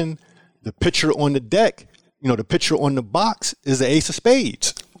of 10, the picture on the deck, the picture on the box is the ace of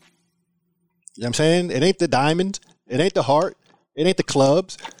spades. You know what I'm saying? It ain't the diamond. It ain't the heart. It ain't the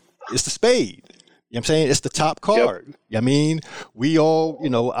clubs. It's the spade. You know what I'm saying? It's the top card. Yep. I mean, we all,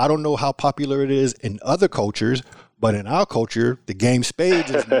 I don't know how popular it is in other cultures, but in our culture, the game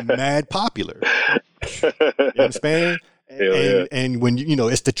spades is mad popular. You know what I'm saying? And when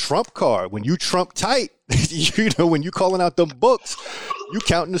it's the trump card. When you trump tight, when you calling out them books, you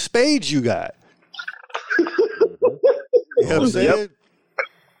counting the spades you got. You know what I'm saying?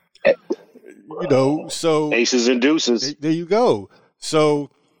 So aces and deuces. There you go.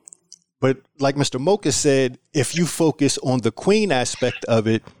 So, but like Mr. Mocha said, if you focus on the queen aspect of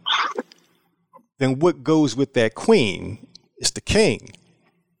it, then what goes with that queen is the king.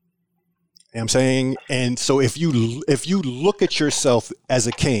 You know what I'm saying? And so if you look at yourself as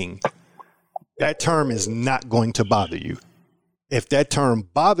a king, that term is not going to bother you. If that term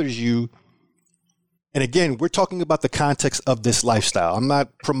bothers you, and again, we're talking about the context of this lifestyle. I'm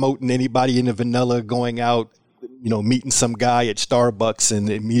not promoting anybody in the vanilla going out, meeting some guy at Starbucks and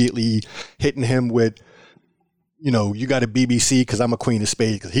immediately hitting him with, you got a BBC because I'm a queen of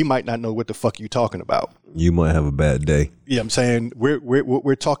spades, because he might not know what the fuck you talking about. You might have a bad day. Yeah, I'm saying what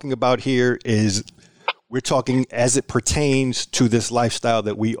we're talking about here is we're talking as it pertains to this lifestyle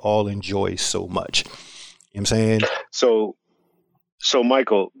that we all enjoy so much. You know what I'm saying? So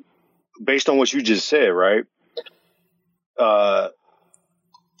Michael, based on what you just said, right?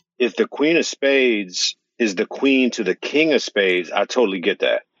 If the queen of spades is the queen to the king of spades, I totally get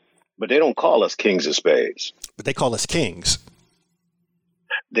that. But they don't call us kings of spades. But they call us kings.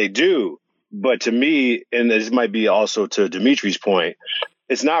 They do. But to me, and this might be also to Dimitri's point,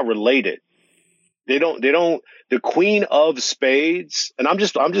 it's not related. They don't, the queen of spades, and I'm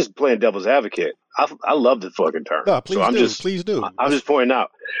just playing devil's advocate. I love the fucking term. No, please do. I'm just pointing out.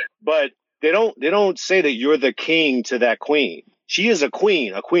 But they don't say that you're the king to that queen. She is a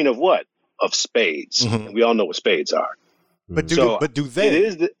queen of what? Of spades. Mm-hmm. And we all know what spades are. But do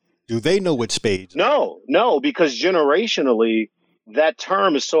they know what spades are? No, because generationally, that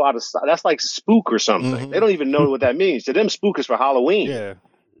term is so out of style. That's like spook or something. Mm-hmm. They don't even know what that means. To them, spook is for Halloween. Yeah.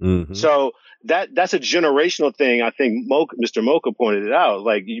 Mm-hmm. So that's a generational thing. I think Mr. Mocha pointed it out.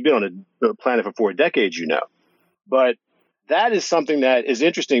 Like, you've been on the planet for 4 decades, But that is something that is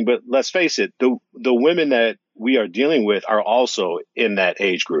interesting. But let's face it, the women that we are dealing with are also in that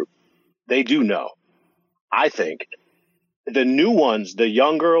age group. They do know. I think the new ones, the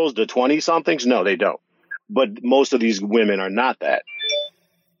young girls, the 20-somethings, no, they don't. But most of these women are not that.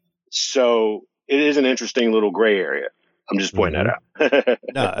 So it is an interesting little gray area. I'm just pointing that out.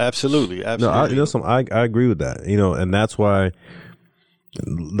 No, absolutely. No, I agree with that. And that's why,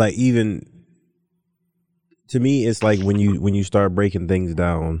 like, even to me, it's like when you start breaking things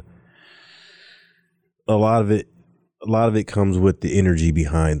down, a lot of it comes with the energy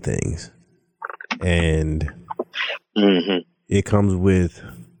behind things, and it comes with,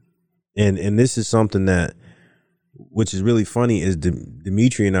 and this is something that, which is really funny, is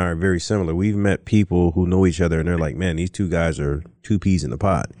Dimitri and I are very similar. We've met people who know each other, and they're like, man, these two guys are two peas in the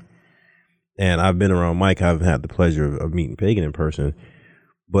pod. And I've been around Mike. I haven't had the pleasure of meeting Pagan in person.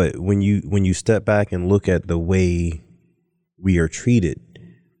 But when you step back and look at the way we are treated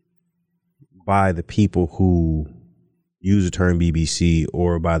by the people who use the term BBC,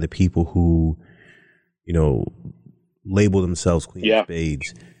 or by the people who, label themselves Queen of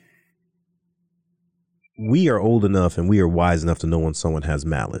Spades, we are old enough and we are wise enough to know when someone has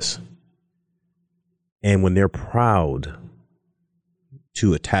malice. And when they're proud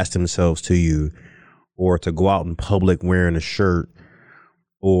to attach themselves to you, or to go out in public wearing a shirt,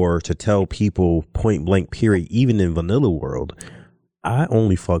 or to tell people point blank period, even in vanilla world, I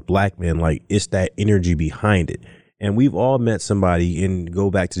only fuck black men, like, it's that energy behind it. And we've all met somebody, and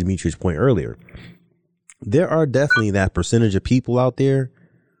go back to Dimitri's point earlier, there are definitely that percentage of people out there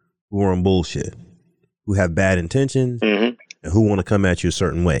who are on bullshit, who have bad intentions, and who want to come at you a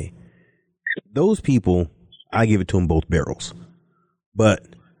certain way. Those people, I give it to them both barrels. But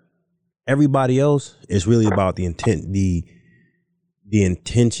everybody else is really about the intent, the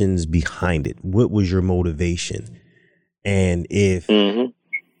intentions behind it. What was your motivation? And if,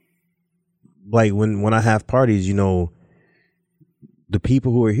 like, when I have parties, the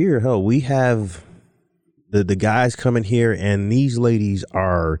people who are here, hell, we have the guys coming here, and these ladies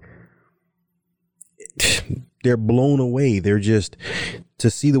are, they're blown away. They're just, to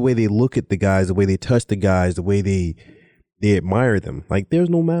see the way they look at the guys, the way they touch the guys, the way they admire them. Like, there's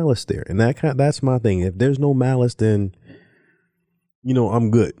no malice there. And that's my thing. If there's no malice, then,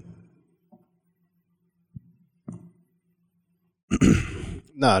 I'm good.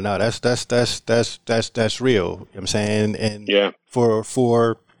 No, that's real. You know what I'm saying? And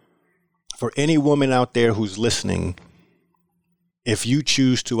for any woman out there who's listening, if you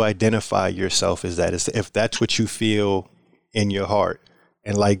choose to identify yourself as that, if that's what you feel in your heart,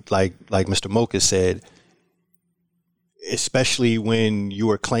 and like Mr. Mocha said, especially when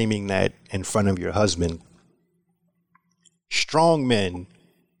you are claiming that in front of your husband, strong men,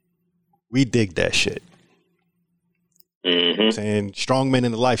 we dig that shit. Saying strong men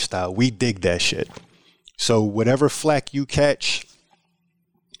in the lifestyle, we dig that shit. So whatever flack you catch,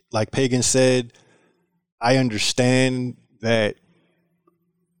 like Pagan said, I understand that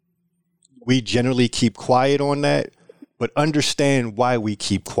we generally keep quiet on that, but understand why we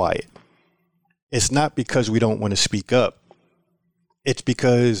keep quiet. It's not because we don't want to speak up. It's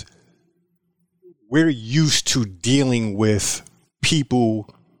because we're used to dealing with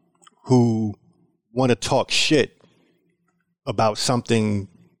people who want to talk shit about something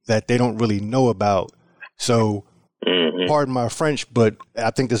that they don't really know about. So, pardon my French, but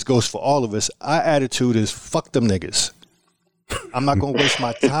I think this goes for all of us. Our attitude is, fuck them niggas. I'm not going to waste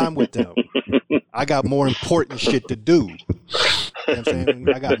my time with them. I got more important shit to do. You know what I'm saying?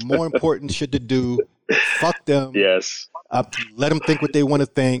 I got more important shit to do. Fuck them. Yes. Let them think what they want to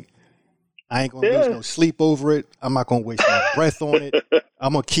think. I ain't going to lose no sleep over it. I'm not going to waste my breath on it.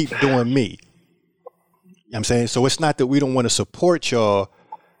 I'm going to keep doing me. You know what I'm saying? So it's not that we don't want to support y'all.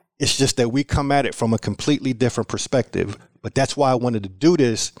 It's just that we come at it from a completely different perspective. But that's why I wanted to do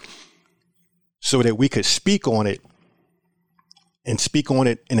this, so that we could speak on it and speak on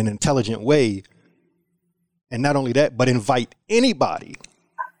it in an intelligent way. And not only that, but invite anybody.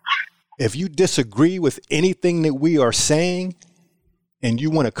 If you disagree with anything that we are saying and you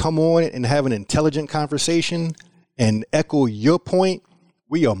want to come on and have an intelligent conversation and echo your point,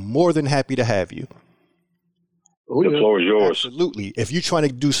 we are more than happy to have you. The floor is yours. Absolutely. If you're trying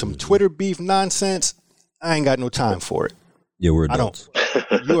to do some Twitter beef nonsense, I ain't got no time for it. Yeah, we're adults.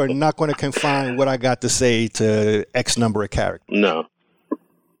 You are not going to confine what I got to say to X number of characters. No. You know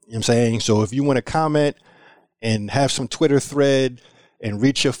what I'm saying? So if you want to comment and have some Twitter thread and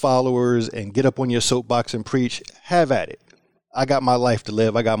reach your followers and get up on your soapbox and preach, have at it. I got my life to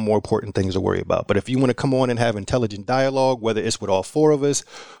live. I got more important things to worry about. But if you want to come on and have intelligent dialogue, whether it's with all four of us,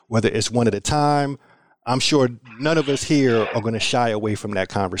 whether it's one at a time, I'm sure none of us here are going to shy away from that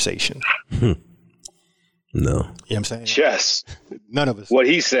conversation. No. You know what I'm saying? Yes. None of us. What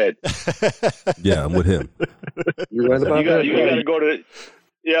he said. Yeah, I'm with him. You're right about that. You got to go to...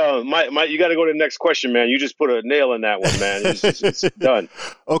 Yeah, Mike, you got to go to the next question, man. You just put a nail in that one, man. It's done.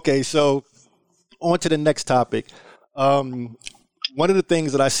 Okay, so on to the next topic. One of the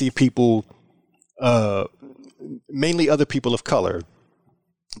things that I see people, mainly other people of color,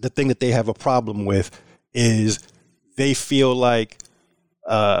 the thing that they have a problem with is they feel like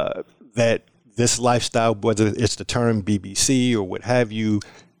that this lifestyle, whether it's the term BBC or what have you,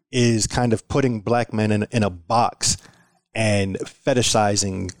 is kind of putting black men in a box and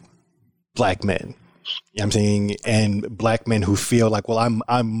fetishizing black men. You know what I'm saying? And black men who feel like, well,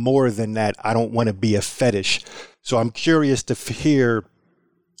 I'm more than that. I don't want to be a fetish. So I'm curious to hear,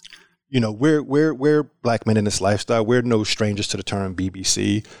 you know, we're black men in this lifestyle. We're no strangers to the term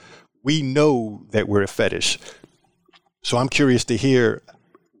BBC. We know that we're a fetish. So I'm curious to hear,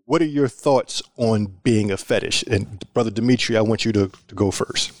 what are your thoughts on being a fetish? And Brother Dimitri, I want you to go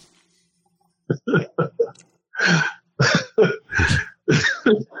first.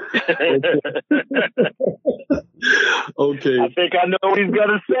 Okay. I think I know what he's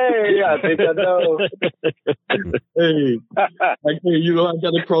gonna say. I think I know. Hey, I can't. You know, I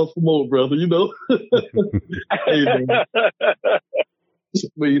got to cross promote, brother. You know. Hey, man.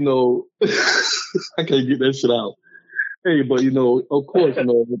 But you know, I can't get that shit out. Hey, but you know, of course, you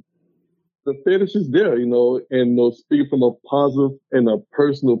know, the fetish is there. You know, and you know, speaking from a positive and a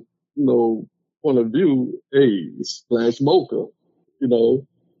personal, you know, point of view, hey, Splash Mocha, you know,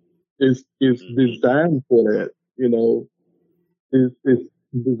 is designed for that. You know, it's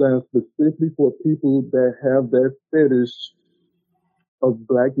designed specifically for people that have that fetish of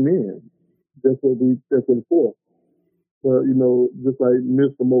black men. That's what it's for. But you know, just like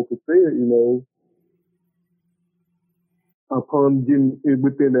Mr. Mocha said, you know, upon getting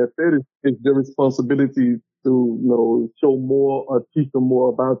within that fetish, it's their responsibility to, you know, show more or teach them more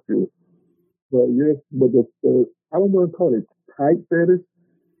about you. But yes, but I don't want to call it tight fetish.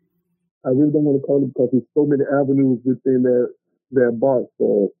 I really don't want to call it, because there's so many avenues within that box.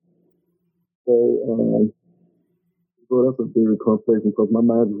 So that's a very complex, because my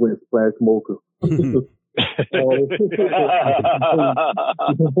mind just went Splash Mocha.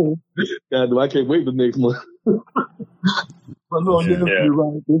 God, I can't wait the next month. But no, yes, you're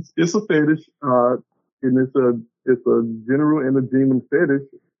right. It's a fetish, and it's a general and a genuine fetish,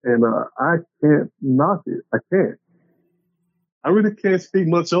 and I can't knock it. I can't. I really can't speak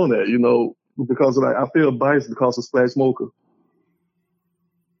much on that, you know, because I feel biased because of Splash Mocha.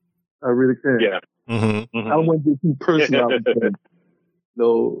 I really can't. Yeah. Mm-hmm. I don't want to get too personal.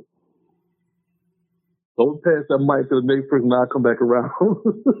 No. Don't pass that mic to the next person, I'll come back around. All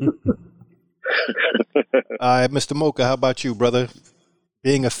right, Mr. Mocha, how about you, brother?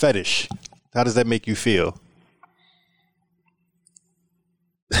 Being a fetish, how does that make you feel?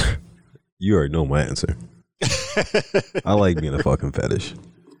 You already know my answer. I like being a fucking fetish.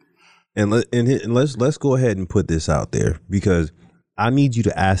 And let's go ahead and put this out there, because I need you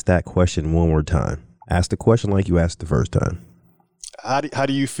to ask that question one more time. Ask the question like you asked the first time. How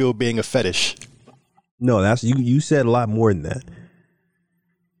do you feel being a fetish? No, that's you said a lot more than that.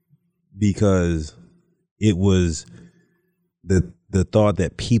 Because it was the thought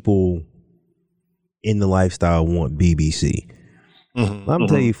that people in the lifestyle want BBC. Mm-hmm. I'm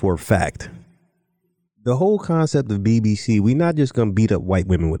telling you for a fact, the whole concept of BBC, we're not just going to beat up white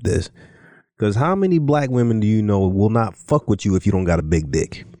women with this. Because how many black women do you know will not fuck with you if you don't got a big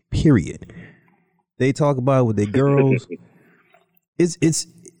dick? Period. They talk about it with their girls. It's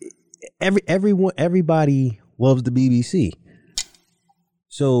everybody loves the BBC.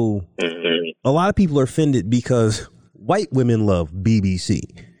 So a lot of people are offended because white women love BBC.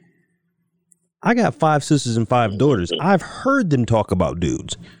 I got 5 sisters and 5 daughters. I've heard them talk about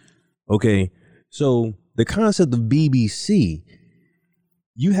dudes. Okay. So the concept of BBC,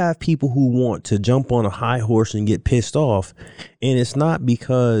 you have people who want to jump on a high horse and get pissed off. And it's not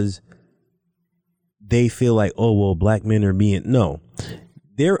because they feel like, oh, well, black men are being, no,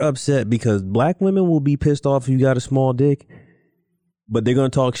 they're upset because black women will be pissed off if you got a small dick, but they're going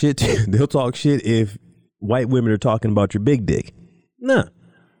to talk shit. They'll talk shit if white women are talking about your big dick. Nah,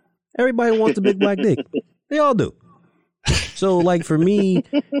 everybody wants a big black dick. They all do. So like for me,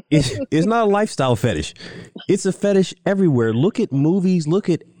 it's not a lifestyle fetish. It's a fetish everywhere. Look at movies. Look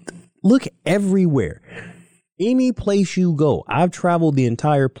everywhere. Any place you go. I've traveled the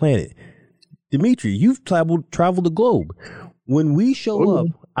entire planet. Dimitri, you've traveled the globe. When we show up,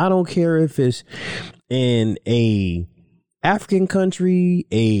 I don't care if it's in a African country,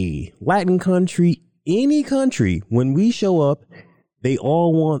 a Latin country, any country, when we show up, they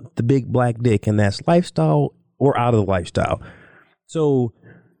all want the big black dick, and that's lifestyle or out of the lifestyle. So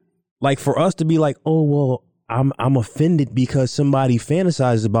like for us to be like, oh, well, I'm offended because somebody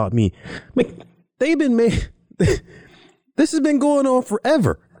fantasizes about me. I mean, they've been made. This has been going on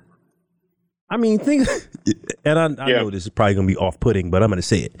forever. I mean, think, and I know this is probably going to be off-putting, but I'm going to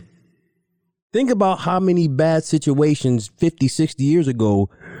say it. Think about how many bad situations 50, 60 years ago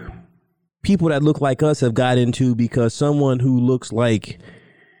people that look like us have got into because someone who looks like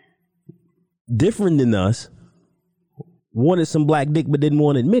different than us wanted some black dick but didn't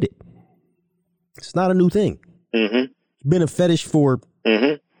want to admit it. It's not a new thing. Mm-hmm. It's been a fetish for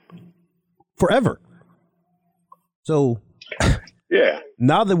forever. So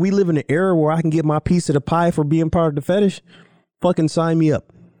now that we live in an era where I can get my piece of the pie for being part of the fetish, fucking sign me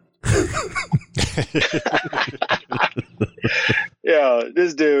up. Yeah,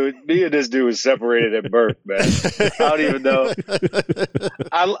 me and this dude was separated at birth, man. I don't even know.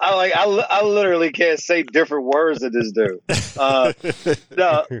 I literally can't say different words than this dude.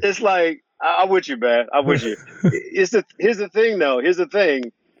 No, it's like I'm with you, man. I'm with you. Here's the thing, though. Here's the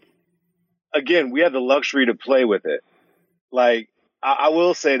thing. Again, we have the luxury to play with it. Like I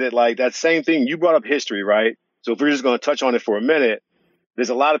will say that, like that same thing you brought up history, right? So if we're just going to touch on it for a minute. There's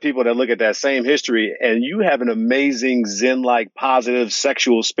a lot of people that look at that same history and you have an amazing Zen-like positive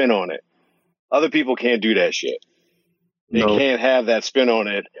sexual spin on it. Other people can't do that shit. They can't have that spin on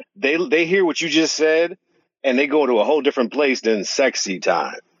it. They hear what you just said and they go to a whole different place than sexy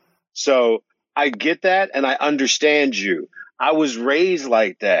time. So I get that and I understand you. I was raised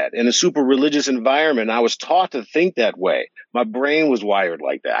like that in a super religious environment. I was taught to think that way. My brain was wired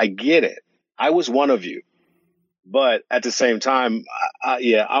like that. I get it. I was one of you. But at the same time,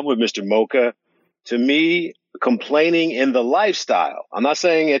 I'm with Mr. Mocha. To me, complaining in the lifestyle, I'm not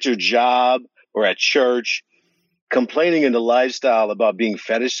saying at your job or at church, complaining in the lifestyle about being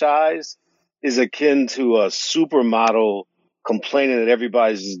fetishized is akin to a supermodel complaining that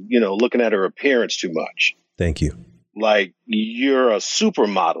everybody's, looking at her appearance too much. Thank you. Like, you're a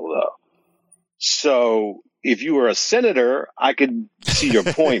supermodel, though. So if you were a senator, I could see your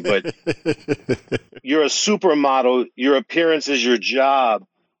point, but you're a supermodel. Your appearance is your job.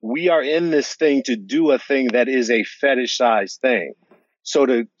 We are in this thing to do a thing that is a fetishized thing. So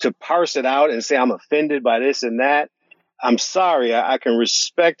to parse it out and say I'm offended by this and that, I'm sorry. I can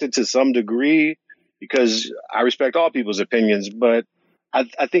respect it to some degree because I respect all people's opinions, but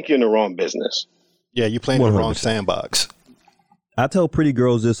I think you're in the wrong business. Yeah, you're playing 100%. The wrong sandbox. I tell pretty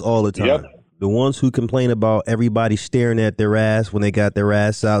girls this all the time. Yep. The ones who complain about everybody staring at their ass when they got their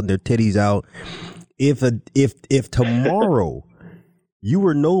ass out and their titties out. If tomorrow you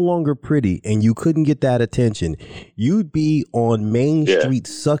were no longer pretty and you couldn't get that attention, you'd be on Main Street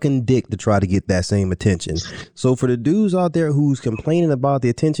sucking dick to try to get that same attention. So for the dudes out there who's complaining about the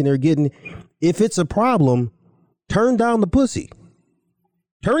attention they're getting, if it's a problem, turn down the pussy.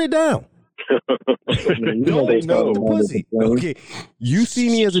 Turn it down. Don't fuck the pussy. Okay, you see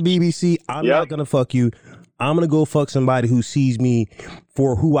me as a BBC. I'm not gonna fuck you. I'm gonna go fuck somebody who sees me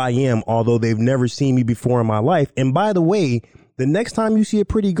for who I am, although they've never seen me before in my life. And by the way, the next time you see a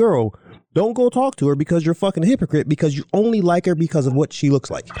pretty girl, don't go talk to her because you're fucking a hypocrite because you only like her because of what she looks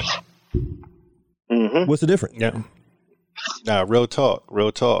like. Mm-hmm. What's the difference? Yeah. Nah, real talk.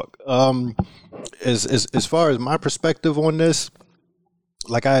 As far as my perspective on this,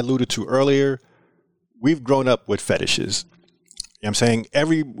 like I alluded to earlier, we've grown up with fetishes. You know what I'm saying?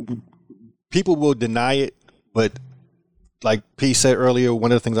 people will deny it, but like P said earlier,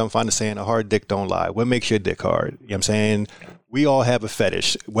 one of the things I'm fond of saying, a hard dick don't lie. What makes your dick hard? You know what I'm saying? We all have a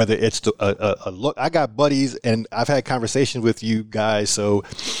fetish, whether it's a look. I got buddies, and I've had conversations with you guys. So,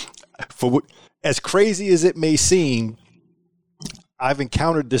 as crazy as it may seem, I've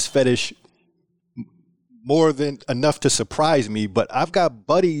encountered this fetish more than enough to surprise me. But I've got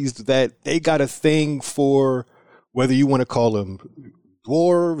buddies that they got a thing for, whether you want to call them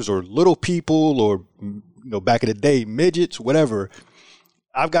dwarves or little people, or back in the day, midgets, whatever.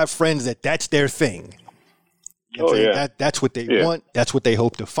 I've got friends that's their thing. You know what I'm saying? That's what they want. That's what they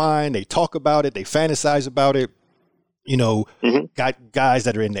hope to find. They talk about it. They fantasize about it. Got guys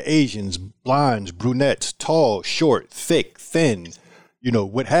that are into Asians, blondes, brunettes, tall, short, thick, thin,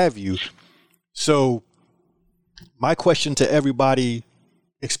 what have you. So my question to everybody,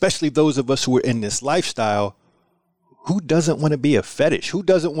 especially those of us who are in this lifestyle, who doesn't want to be a fetish? Who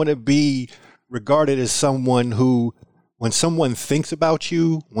doesn't want to be regarded as someone who, when someone thinks about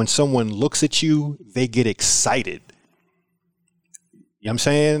you, when someone looks at you, they get excited? You know what I'm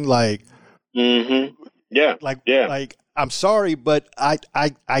saying? Like, like, I'm sorry, but I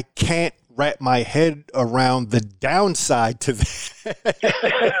can't wrap my head around the downside to that.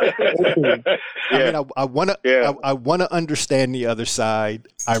 I mean, I want to understand the other side.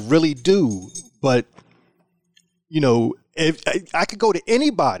 I really do. But, if I could go to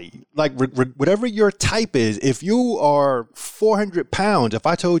anybody, like whatever your type is, if you are 400 pounds, if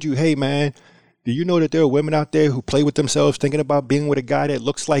I told you, hey, man, do you know that there are women out there who play with themselves thinking about being with a guy that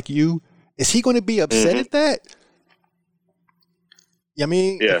looks like you? Is he going to be upset at that? I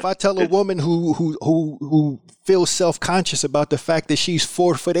mean, if I tell a woman who feels self-conscious about the fact that she's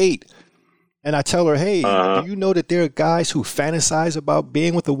 4'8", and I tell her, hey, do you know that there are guys who fantasize about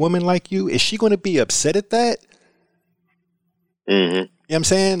being with a woman like you? Is she going to be upset at that? You know what I'm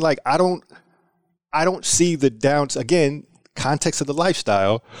saying? Like, I don't see the downs. Again, context of the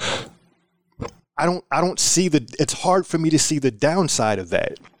lifestyle. I don't see it's hard for me to see the downside of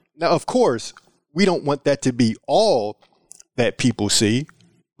that. Now, of course, we don't want that to be all that people see,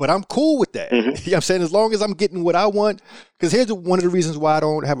 but I'm cool with that. You know what I'm saying? As long as I'm getting what I want, because here's one of the reasons why I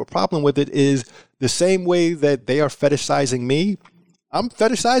don't have a problem with it is the same way that they are fetishizing me, I'm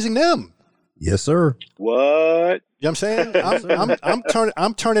fetishizing them. Yes, sir. What? You know what I'm saying?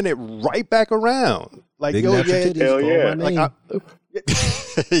 I'm turning it right back around. Like, Big yo, natural titties, like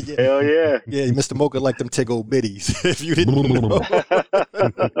Hell yeah. Yeah, Mr. Mocha like them tickle bitties. If you didn't know.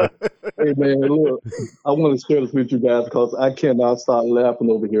 Hey man, look, I want to share this with you guys because I cannot stop laughing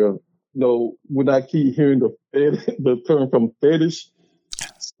over here. When I keep hearing the term from fetish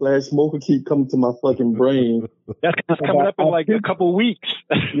 / smoker keep coming to my fucking brain. That's coming up in like a couple of weeks.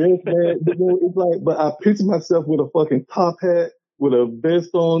 Yes, man. It's like, but I picture myself with a fucking top hat, with a vest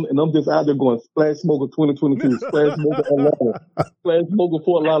on, and I'm just out there going Splash Smoker 2022, Splash Smoker 11, Splash Smoker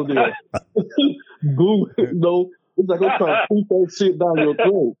Fort Lauderdale. It's like I'm trying to push that shit down your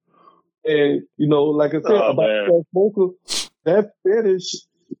throat. And, like I said about Splash Smoker, that fetish,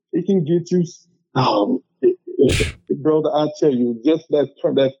 it can get you, brother, I tell you, just that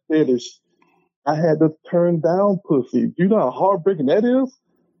fetish, I had to turn down pussy. You know how heartbreaking that is?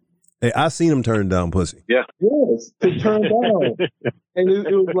 Hey, I seen him turn down pussy. Yeah. Yes, to turn down. And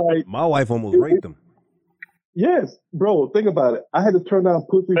it was like... My wife almost raped him. Yes, bro, think about it. I had to turn down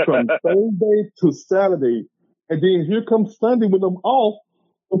pussy from Thursday to Saturday. And then here comes Sunday when I'm off,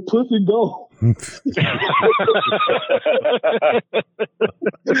 the pussy go.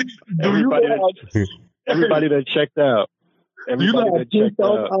 Everybody that checked out. Everybody that checked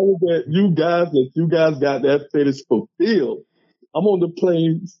out. That you guys got that fetish fulfilled. I'm on the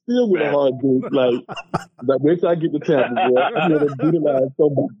plane still with a hard dick. Like wait till I get to Tampa, boy. I'm going to brutalize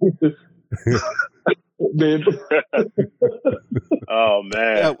somebody. Man. Oh,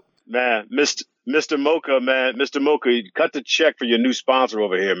 man. Man, Mr. Mocha, cut the check for your new sponsor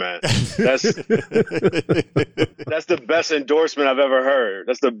over here, man. That's the best endorsement I've ever heard.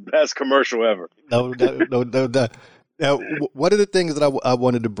 That's the best commercial ever. No. Now, one of the things that I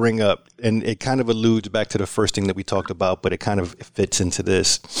wanted to bring up, and it kind of alludes back to the first thing that we talked about, but it kind of fits into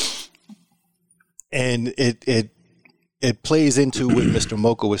this, and it plays into what Mr.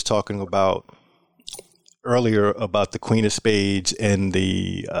 Mocha was talking about earlier about the Queen of Spades and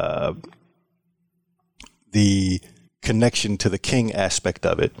the connection to the king aspect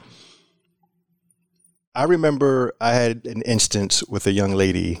of it. I remember I had an instance with a young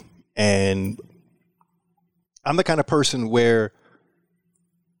lady, and I'm the kind of person where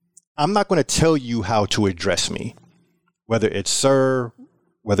I'm not going to tell you how to address me, whether it's sir,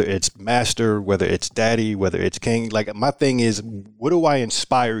 whether it's master, whether it's daddy, whether it's king. Like, my thing is, what do I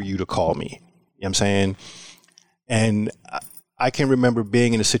inspire you to call me? You know what I'm saying? And I can remember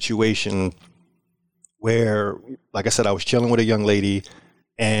being in a situation where, like I said, I was chilling with a young lady,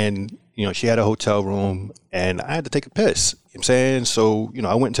 and, you know, she had a hotel room, and I had to take a piss. You know what I'm saying? So, you know,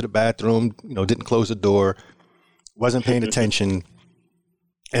 I went into the bathroom, you know, didn't close the door, wasn't paying attention.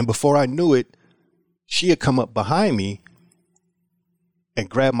 And before I knew it, she had come up behind me and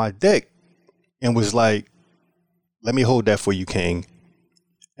grabbed my dick and was like, "Let me hold that for you, King."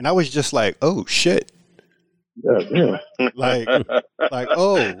 And I was just like, "Oh shit." Yeah. Like,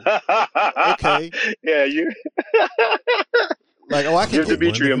 oh, okay. Yeah, you Like, oh, I can give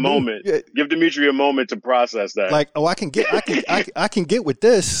Dimitri a moment. Yeah. Give Dimitri a moment to process that. Like, oh, I can get with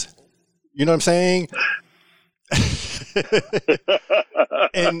this. You know what I'm saying?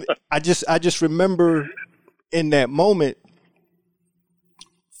 And I just remember in that moment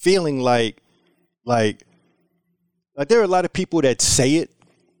feeling like there are a lot of people that say it,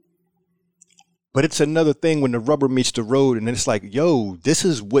 but it's another thing when the rubber meets the road, and it's like, yo, this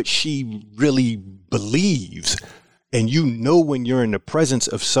is what she really believes. And you know when you're in the presence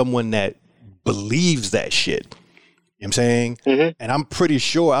of someone that believes that shit. You know what I'm saying? Mm-hmm. And I'm pretty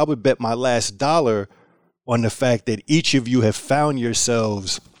sure I would bet my last dollar on the fact that each of you have found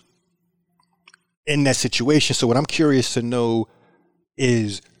yourselves in that situation. So what I'm curious to know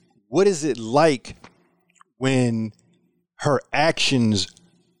is, what is it like when her actions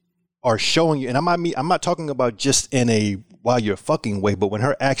are showing you, and I'm not talking about just in a while you're fucking way, but when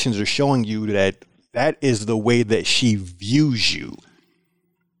her actions are showing you that is the way that she views you.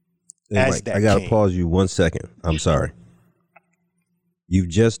 As that I gotta pause you 1 second. I'm sorry. You've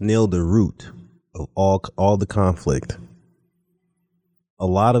just nailed the root of all the conflict. A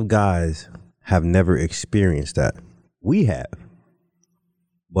lot of guys have never experienced that. We have.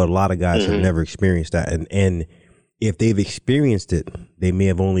 But a lot of guys have never experienced that. And if they've experienced it, they may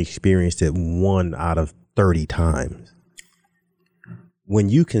have only experienced it 1 out of 30 times. When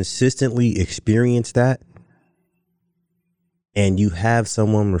you consistently experience that, and you have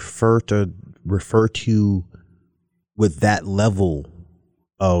someone refer to you with that level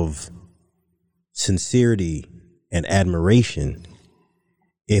of sincerity and admiration,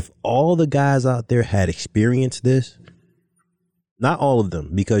 if all the guys out there had experienced this, not all of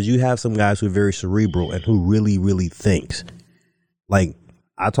them, because you have some guys who are very cerebral and who really, really thinks. Like,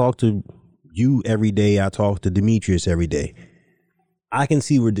 I talk to you every day. I talk to Demetrius every day. I can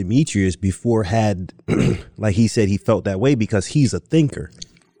see where Demetrius before had, like he said, he felt that way because he's a thinker.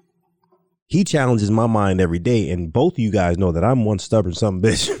 He challenges my mind every day. And both of you guys know that I'm one stubborn son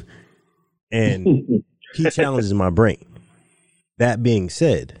bitch. And he challenges my brain. That being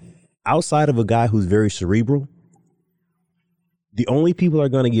said, outside of a guy who's very cerebral, the only people that are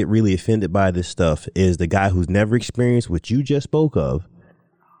going to get really offended by this stuff is the guy who's never experienced what you just spoke of.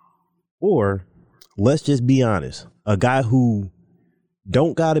 Or, let's just be honest, a guy who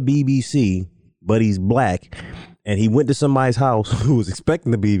don't got a BBC, but he's black, and he went to somebody's house who was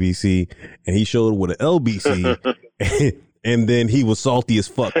expecting the BBC, and he showed with an LBC, and then he was salty as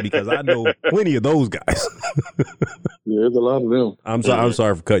fuck, because I know plenty of those guys. Yeah, there's a lot of them. I'm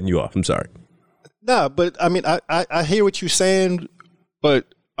sorry for cutting you off. I'm sorry. No, but I mean, I hear what you're saying,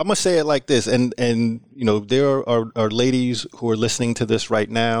 but I'm gonna say it like this, and you know, there are ladies who are listening to this right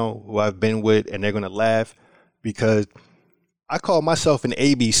now who I've been with, and they're gonna laugh because I call myself an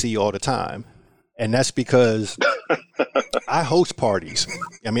ABC all the time, and that's because I host parties.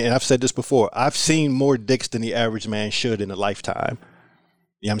 I mean, and I've said this before, I've seen more dicks than the average man should in a lifetime.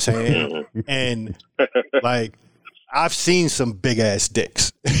 You know what I'm saying? And like, I've seen some big ass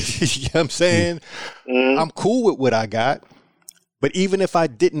dicks. You know what I'm saying? I'm cool with what I got. But even if I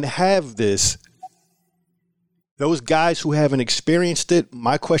didn't have this, those guys who haven't experienced it,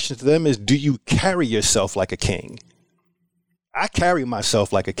 my question to them is, do you carry yourself like a king? I carry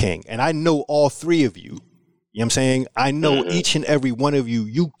myself like a king, and I know all three of you. You know what I'm saying? I know each and every one of you,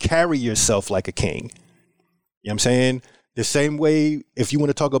 you carry yourself like a king. You know what I'm saying? The same way, if you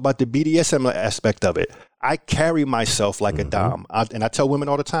want to talk about the BDSM aspect of it, I carry myself like a dom. And I tell women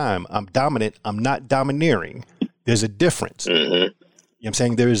all the time, I'm dominant, I'm not domineering. There's a difference. You know what I'm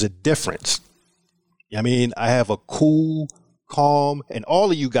saying? There is a difference. I mean, I have a cool, calm, and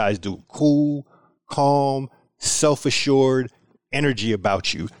all of you guys do, cool, calm, self-assured energy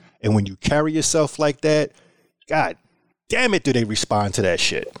about you. And when you carry yourself like that, God damn it, do they respond to that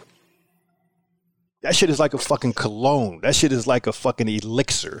shit. That shit is like a fucking cologne. That shit is like a fucking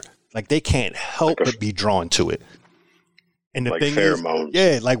elixir. Like, they can't help but be drawn to it. And the like thing pheromones. is,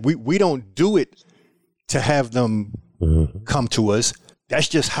 yeah, like we don't do it to have them come to us. That's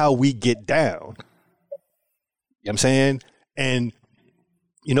just how we get down. You know what I'm saying? And,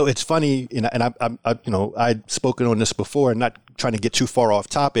 it's funny, and I'd spoken on this before, and not trying to get too far off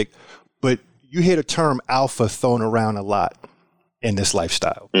topic, but you hear the term alpha thrown around a lot in this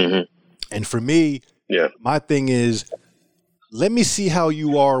lifestyle. Mm-hmm. And for me, my thing is, let me see how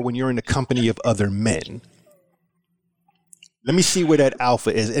you are when you're in the company of other men. Let me see where that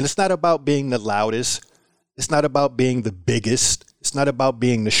alpha is. And it's not about being the loudest. It's not about being the biggest. It's not about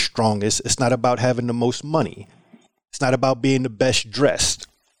being the strongest. It's not about having the most money. It's not about being the best dressed.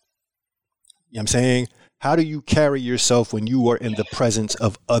 You know what I'm saying? How do you carry yourself when you are in the presence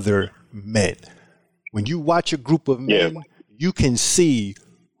of other men? When you watch a group of men, you can see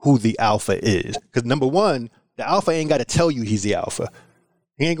who the alpha is. Because number one, the alpha ain't got to tell you he's the alpha.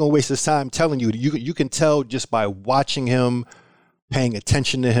 He ain't going to waste his time telling you. You can tell just by watching him, paying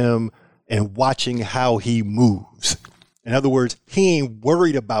attention to him, and watching how he moves. In other words, he ain't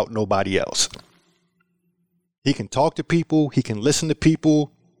worried about nobody else. He can talk to people. He can listen to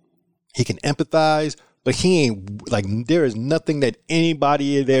people. He can empathize. But he ain't, like, there is nothing that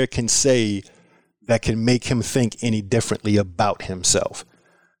anybody there can say that can make him think any differently about himself.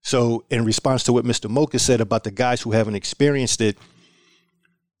 So in response to what Mr. Mocha said about the guys who haven't experienced it,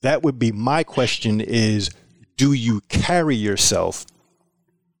 that would be my question is, do you carry yourself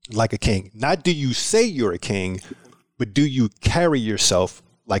like a king? Not do you say you're a king, but do you carry yourself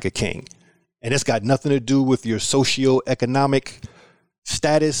like a king? And it's got nothing to do with your socioeconomic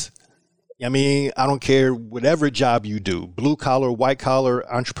status. I mean, I don't care whatever job you do, blue collar, white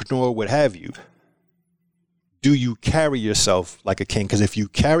collar, entrepreneur, what have you. Do you carry yourself like a king? Because if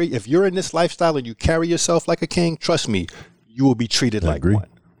you're in this lifestyle and you carry yourself like a king, trust me, you will be treated like one.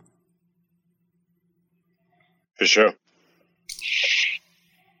 For sure.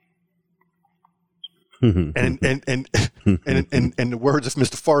 And the words of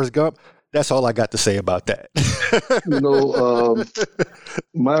Mr. Forrest Gump, that's all I got to say about that.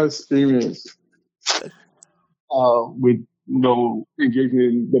 My experience with engaging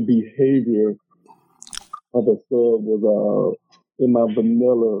in the behavior of a sub was in my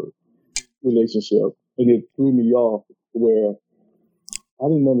vanilla relationship, and it threw me off where I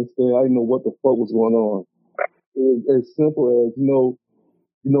didn't understand. I didn't know what the fuck was going on. It was as simple as you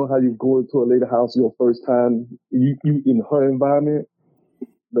know how you go into a lady house your first time, you in her environment,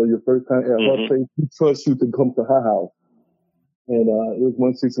 your first time at her place, she trusts you to come to her house. And it was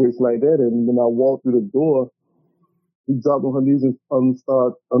one situation like that, and when I walked through the door, she dropped on her knees and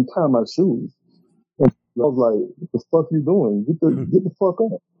started untying my shoes. And I was like, what the fuck you doing? Get the fuck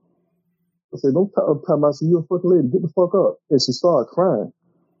up. I said, don't untie my shoes, you're a fucking lady, get the fuck up. And she started crying.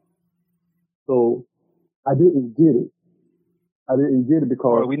 So I didn't get it.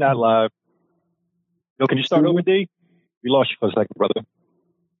 Because... we not live. Yo, can you start over, D? We lost you for a second, brother.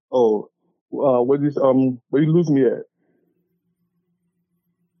 Oh, where you lose me at?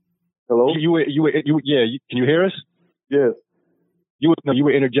 Hello? You were, can you hear us? Yes. You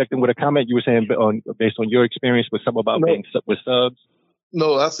were interjecting with a comment. You were saying based on your experience with something about being with subs.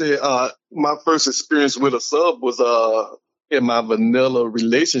 No, I said my first experience with a sub was in my vanilla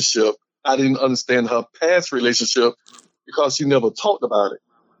relationship. I didn't understand her past relationship because she never talked about it.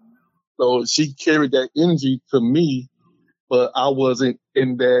 So she carried that energy to me, but I wasn't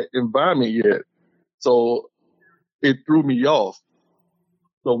in that environment yet. So it threw me off.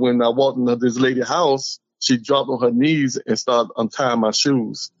 So when I walked into this lady's house, she dropped on her knees and started untying my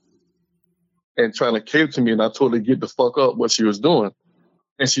shoes and trying to cater to me. And I told her to get the fuck up what she was doing.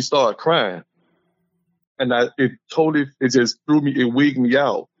 And she started crying. And it just threw me, it wigged me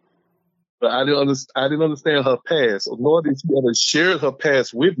out. But I didn't understand her past, nor did she ever share her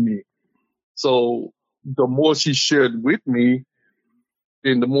past with me. So the more she shared with me,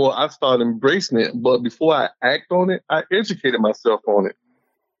 then the more I started embracing it. But before I act on it, I educated myself on it.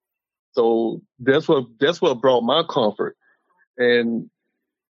 So that's what brought my comfort. And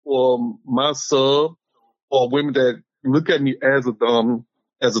for my sub or women that look at me as a dom,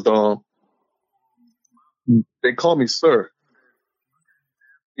 they call me sir.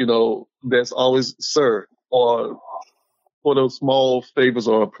 That's always sir, or for those small favors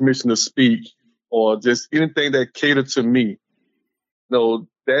or permission to speak or just anything that catered to me.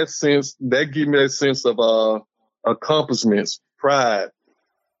 That gave me that sense of accomplishments, pride,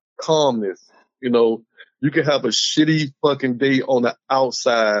 calmness. You can have a shitty fucking day on the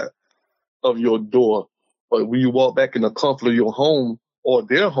outside of your door, but when you walk back in the comfort of your home or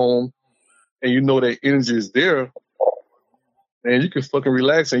their home and you know that energy is there, and you can fucking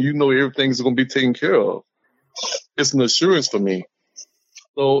relax and you know everything's going to be taken care of. It's an assurance for me.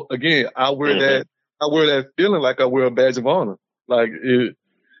 So again, I wear that feeling like I wear a badge of honor.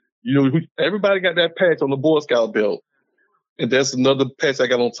 Everybody got that patch on the Boy Scout belt, and that's another patch I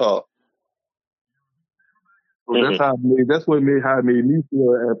got on top. So that's how it made me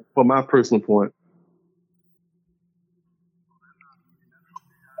feel from my personal point.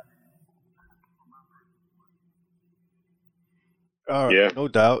 All right, yeah. No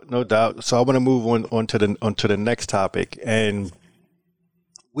doubt. So I want to move on to the next topic, and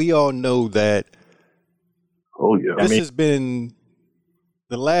we all know that. Oh yeah, this has been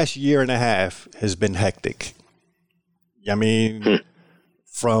the last year and a half has been hectic. I mean,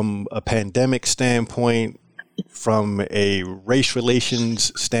 from a pandemic standpoint, from a race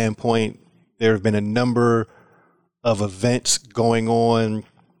relations standpoint, there have been a number of events going on.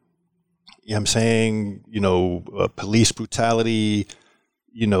 You know what I'm saying? Police brutality,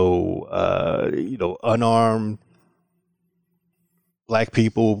 unarmed black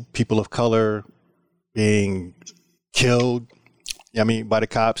people, people of color being killed, by the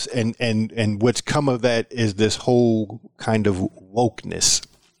cops. And what's come of that is this whole kind of wokeness.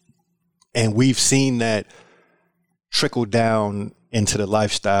 And we've seen that trickle down into the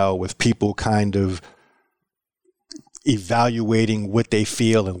lifestyle with people kind of evaluating what they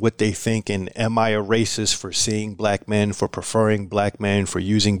feel and what they think. And am I a racist for seeing black men, for preferring black men, for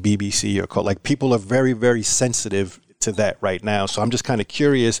using BBC or call? Like, people are very, very sensitive to that right now. So I'm just kind of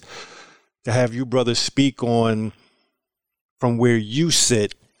curious to have you brothers speak on, from where you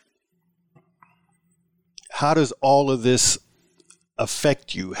sit, how does all of this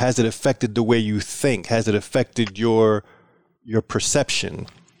affect you? Has it affected the way you think? Has it affected your perception? You know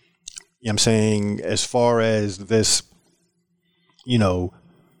what I'm saying? As far as this,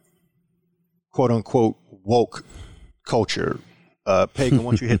 quote unquote woke culture. Pagan,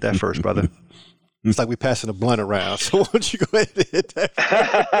 why don't you hit that first, brother? It's like we're passing a blunt around. So why don't you go ahead and hit that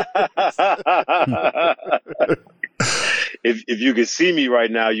first? If you could see me right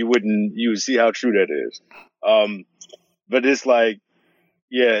now, you would see how true that is. But it's like,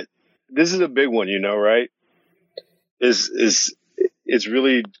 yeah, this is a big one, right? It's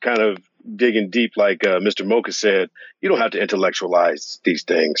really kind of digging deep, like Mr. Mocha said. You don't have to intellectualize these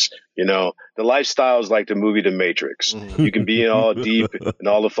things. The lifestyle is like the movie The Matrix. Mm-hmm. You can be all deep in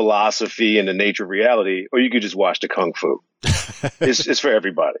all the philosophy and the nature of reality, or you could just watch the Kung Fu. It's for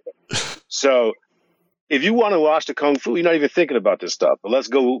everybody. So if you want to watch the Kung Fu, you're not even thinking about this stuff. But let's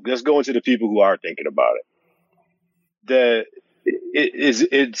go into the people who are thinking about it.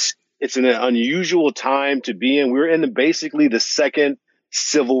 It's an unusual time to be in. We're in basically the second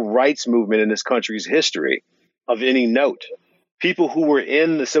civil rights movement in this country's history of any note. People who were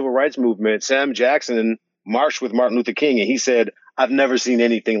in the civil rights movement, Sam Jackson marched with Martin Luther King, and he said, "I've never seen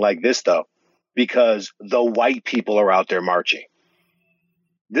anything like this, though, because the white people are out there marching."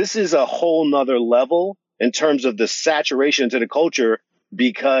 This is a whole nother level in terms of the saturation to the culture,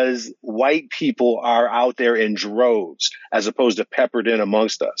 because white people are out there in droves as opposed to peppered in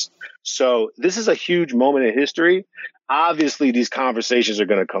amongst us. So this is a huge moment in history. Obviously, these conversations are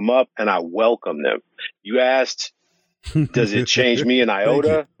going to come up, and I welcome them. You asked, does it change me and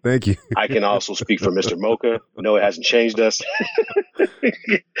iota? Thank you. I can also speak for Mr. Mocha. No, it hasn't changed us.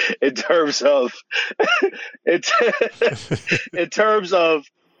 in terms of,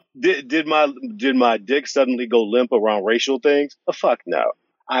 did my dick suddenly go limp around racial things? Fuck no.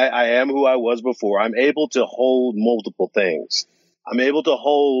 I am who I was before. I'm able to hold multiple things. I'm able to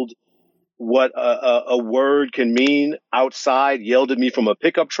hold what a word can mean outside yelled at me from a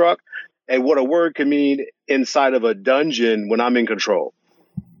pickup truck, and what a word can mean inside of a dungeon when I'm in control.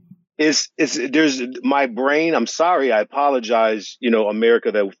 There's my brain. I'm sorry. I apologize.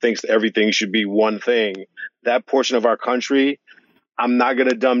 America that thinks everything should be one thing. That portion of our country, I'm not going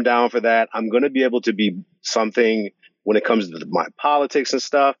to dumb down for that. I'm going to be able to be something when it comes to my politics and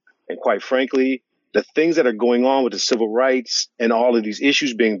stuff. And quite frankly, the things that are going on with the civil rights and all of these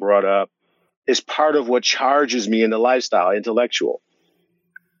issues being brought up is part of what charges me in the lifestyle, intellectual.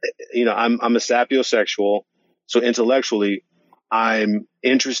 I'm a sapiosexual. So intellectually, I'm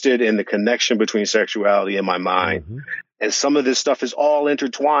interested in the connection between sexuality and my mind. Mm-hmm. And some of this stuff is all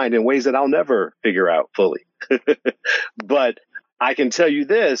intertwined in ways that I'll never figure out fully. But I can tell you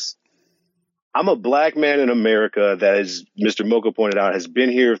this, I'm a black man in America that, as Mr. Mocha pointed out, has been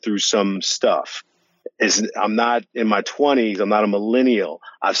here through some stuff. I'm not in my 20s. I'm not a millennial.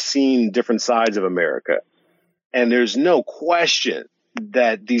 I've seen different sides of America. And there's no question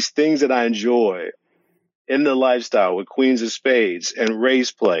that these things that I enjoy in the lifestyle with Queens of Spades and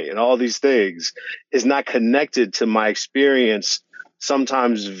race play and all these things is not connected to my experience,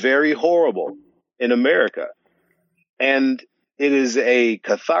 sometimes very horrible, in America. And it is a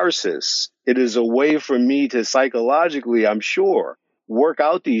catharsis it is a way for me to psychologically, I'm sure, work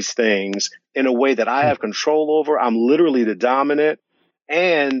out these things in a way that I have control over. I'm literally the dominant,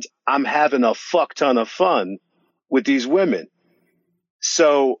 and I'm having a fuck ton of fun with these women.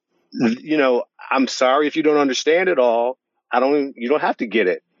 So, I'm sorry if you don't understand it all. You don't have to get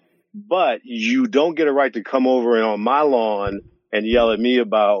it, but you don't get a right to come over and on my lawn and yell at me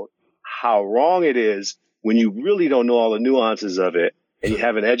about how wrong it is when you really don't know all the nuances of it and you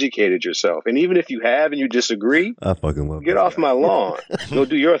haven't educated yourself. And even if you have and you disagree, I fucking love get off my lawn. Go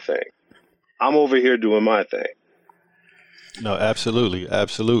do your thing. I'm over here doing my thing. No, absolutely.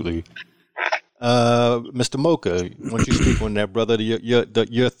 Absolutely. Mr. Mocha, why don't you speak on that, brother?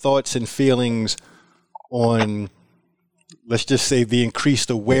 Your thoughts and feelings on, let's just say, the increased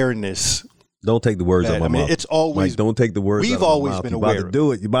awareness. Don't take the words out of my mouth. It's always, Mike, don't take the words out of my mouth. We've always been You're aware. about to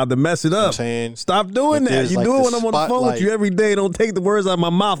do it. You're about to mess it up. You know what I'm saying? Stop doing that. You do it when I'm on the phone with you every day. Don't take the words out of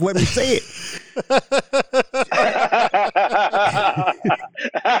my mouth. Let me say it.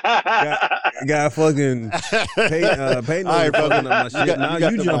 got fucking pay no fucking up my shit. Now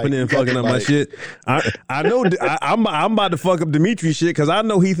you jumping in fucking up my shit. I know I'm about to fuck up Dimitri's shit because I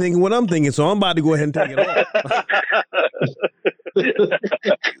know he thinking what I'm thinking, so I'm about to go ahead and take it off.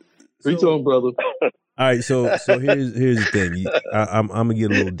 Reach on, brother. All right, so here's the thing. I'm gonna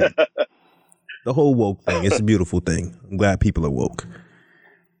get a little deep. The whole woke thing, it's a beautiful thing. I'm glad people are woke.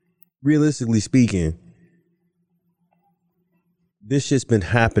 Realistically speaking, this shit's been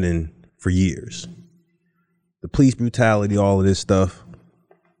happening for years. The police brutality, all of this stuff.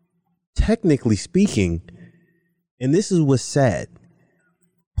 Technically speaking, and this is what's sad,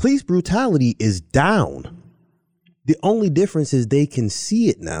 police brutality is down. The only difference is they can see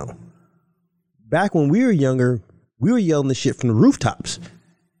it now. Back when we were younger, we were yelling this shit from the rooftops.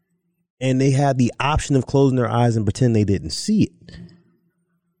 And they had the option of closing their eyes and pretend they didn't see it.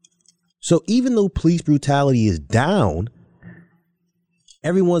 So even though police brutality is down,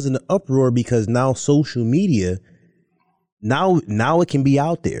 everyone's in the uproar because now social media, now it can be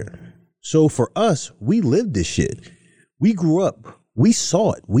out there. So for us, we lived this shit. We grew up. We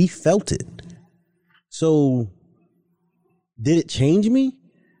saw it. We felt it. So did it change me?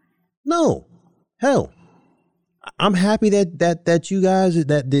 No. Hell, I'm happy that you guys,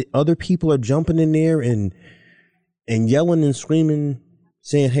 that the other people are jumping in there and yelling and screaming,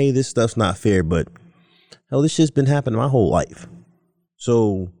 saying, hey, this stuff's not fair. But hell, this shit's been happening my whole life.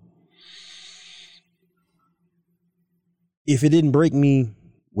 So if it didn't break me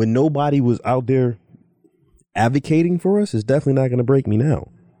when nobody was out there advocating for us, it's definitely not going to break me now.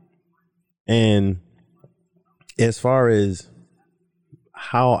 And as far as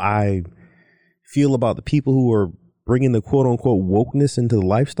how I feel about the people who are bringing the quote unquote wokeness into the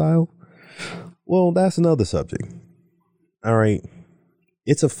lifestyle, well, that's another subject. All right.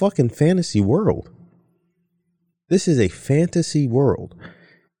 It's a fucking fantasy world. This is a fantasy world.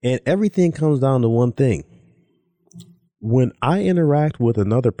 And everything comes down to one thing. When I interact with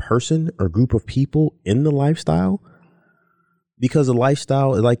another person or group of people in the lifestyle, because the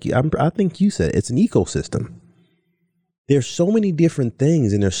lifestyle, like I think you said, it's an ecosystem. There's so many different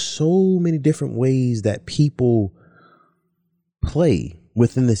things and there's so many different ways that people play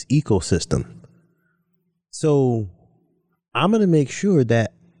within this ecosystem. So I'm going to make sure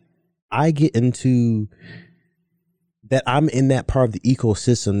that I get into that I'm in that part of the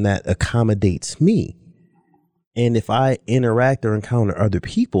ecosystem that accommodates me. And if I interact or encounter other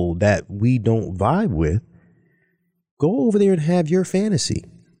people that we don't vibe with, go over there and have your fantasy,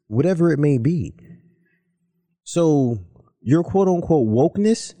 whatever it may be. So your quote unquote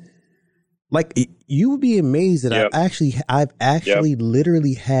wokeness, like you would be amazed that I've actually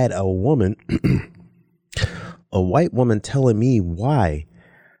literally had a woman, a white woman telling me why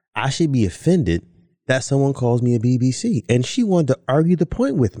I should be offended that someone calls me a BBC. And she wanted to argue the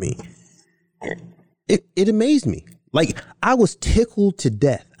point with me. It amazed me. Like I was tickled to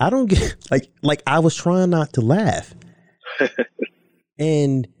death. I don't get like I was trying not to laugh.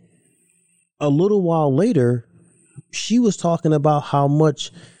 And a little while later, she was talking about how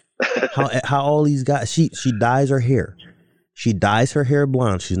all these guys, she dyes her hair. She dyes her hair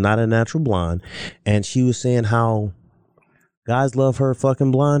blonde. She's not a natural blonde. And she was saying how guys love her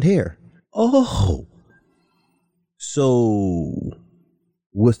fucking blonde hair. Oh. So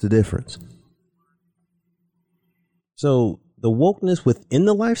what's the difference? So the wokeness within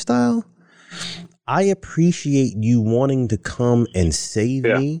the lifestyle, I appreciate you wanting to come and save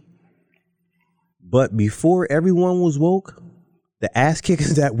me. But before everyone was woke, the ass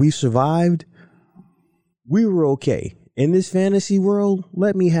kickers that we survived, we were okay. In this fantasy world,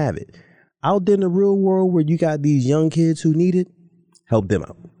 let me have it. Out there in the real world where you got these young kids who need it, help them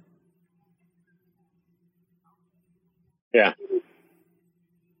out. Yeah.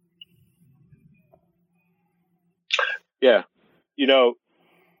 Yeah. You know,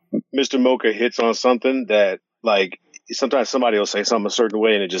 Mr. Mocha hits on something that, like, sometimes somebody will say something a certain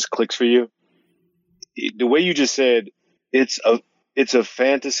way and it just clicks for you. The way you just said, it's a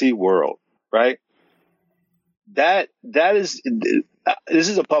fantasy world, right? That is, this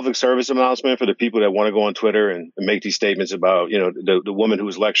is a public service announcement for the people that want to go on Twitter and make these statements about, you know, the woman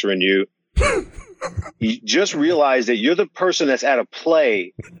who's lecturing you. You just realize that you're the person that's at a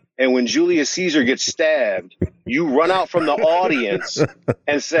play, and when Julius Caesar gets stabbed, you run out from the audience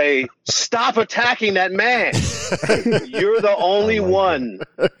and say, "Stop attacking that man! You're the only one."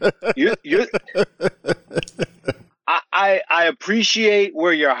 You're I appreciate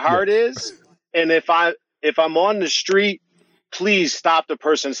where your heart is, and if I'm on the street, please stop the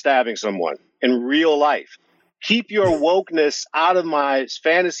person stabbing someone in real life. Keep your wokeness out of my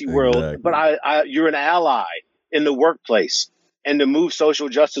fantasy world, Exactly. but you're an ally in the workplace and to move social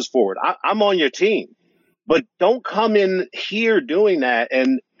justice forward. I'm on your team, but don't come in here doing that.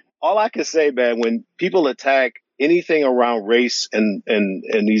 And all I can say, man, when people attack anything around race and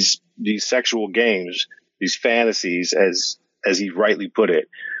these sexual games, these fantasies, as he rightly put it,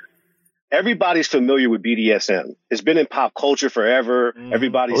 everybody's familiar with BDSM. It's been in pop culture forever.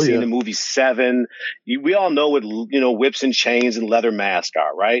 Everybody's seen the movie Seven. We all know what, you know, whips and chains and leather masks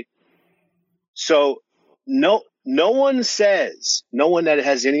are, right? So no one that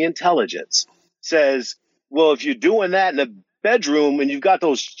has any intelligence says, well, if you're doing that in the bedroom and you've got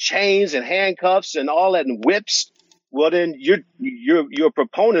those chains and handcuffs and all that and whips, well, then you're a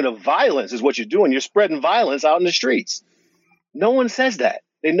proponent of violence is what you're doing. You're spreading violence out in the streets. No one says that.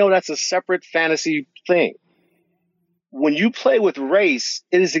 They know that's a separate fantasy thing. When you play with race,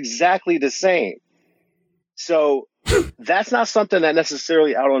 it is exactly the same. So that's not something that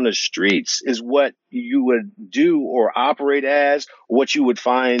necessarily out on the streets is what you would do or operate as, what you would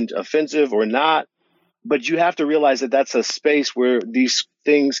find offensive or not. But you have to realize that that's a space where these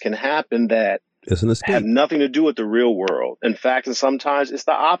things can happen that It's an escape. have nothing to do with the real world. In fact, and sometimes it's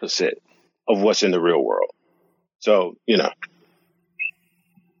the opposite of what's in the real world. So, you know.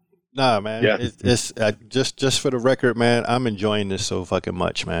 Nah, man. Yeah. It's just for the record, man. I'm enjoying this so fucking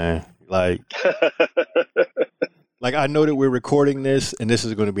much, man. Like, I know that we're recording this, and this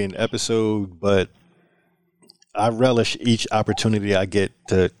is going to be an episode, but I relish each opportunity I get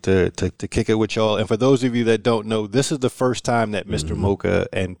to kick it with y'all. And for those of you that don't know, this is the first time that Mr. Mocha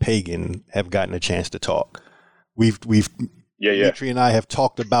and Pagan have gotten a chance to talk. Dimitri and I have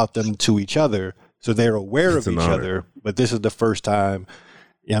talked about them to each other, so they're aware of each other. But this is the first time,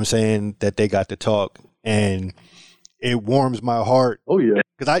 you know what I'm saying, that they got to talk, and it warms my heart. Oh yeah,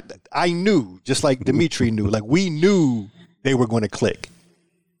 because I knew, just like Dimitri knew, like we knew they were going to click.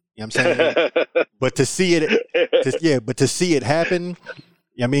 You know what I'm saying? But to see it happen,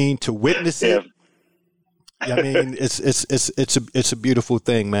 I mean, to witness it, I mean, it's a beautiful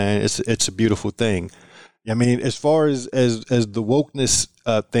thing, man. It's a beautiful thing. I mean, as far as the wokeness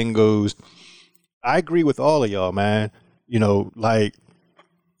thing goes, I agree with all of y'all, man. You know, like,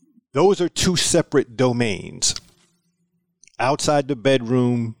 those are two separate domains. Outside the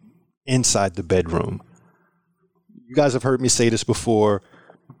bedroom, inside the bedroom. You guys have heard me say this before.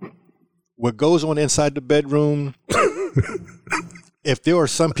 What goes on inside the bedroom, if there are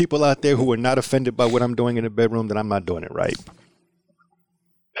some people out there who are not offended by what I'm doing in the bedroom, then I'm not doing it right.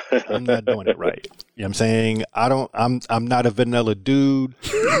 I'm not doing it right. You know what I'm saying? I'm not a vanilla dude.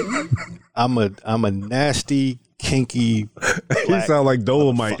 I'm a nasty, kinky. You sound like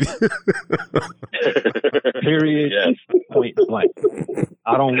Dolomite. Period. Yes. Point blank.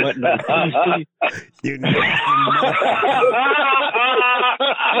 I don't want no nasty. You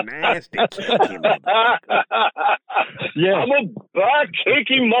nasty, kinky motherfucker. Yeah. I'm a black,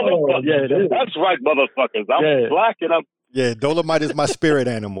 kinky motherfucker. Oh, yeah, that's right, motherfuckers. I'm black and I'm. Yeah, Dolomite is my spirit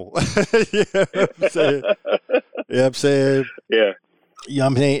animal. You know what I'm saying? Yeah, I'm saying. Yeah. You know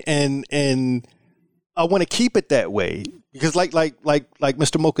what I'm saying? And I want to keep it that way because, like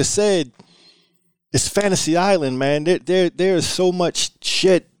Mr. Mocha said, it's Fantasy Island, man. There is so much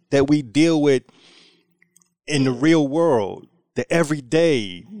shit that we deal with in the real world, the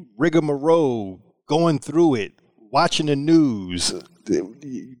everyday rigmarole, going through it, watching the news,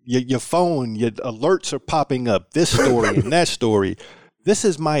 your phone, your alerts are popping up, this story and that story. This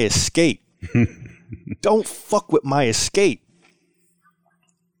is my escape. Don't fuck with my escape.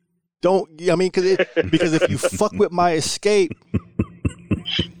 Don't, I mean, because if you fuck with my escape,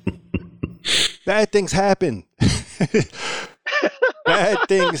 bad things happen. Bad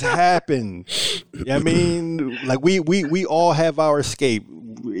things happen. I mean, like we all have our escape.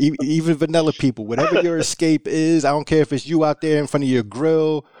 even vanilla people, whatever your escape is, I don't care if it's you out there in front of your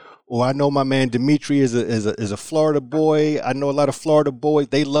grill, or I know my man Dimitri is a Florida boy. I know a lot of Florida boys.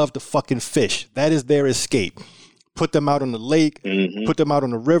 They love to fucking fish. That is their escape. Put them out on the lake, put them out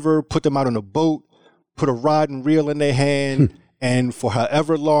on the river, put them out on a boat, put a rod and reel in their hand, and for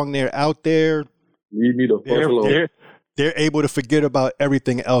however long they're out there, they're able to forget about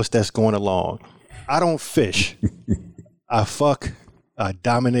everything else that's going along. I don't fish. I fuck. I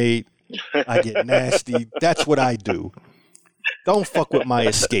dominate. I get nasty. That's what I do. Don't fuck with my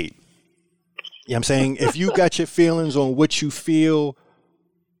escape. You know what I'm saying? If you got your feelings on what you feel,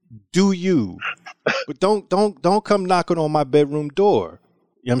 do you. But don't come knocking on my bedroom door.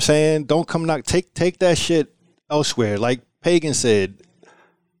 You know what I'm saying? Don't come knock. Take that shit elsewhere. Like Pagan said,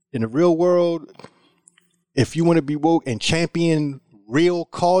 in the real world, if you want to be woke and champion real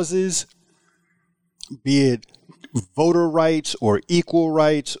causes, be it voter rights or equal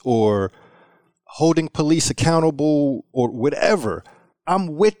rights or holding police accountable or whatever,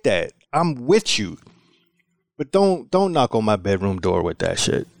 I'm with that. I'm with you. But don't knock on my bedroom door with that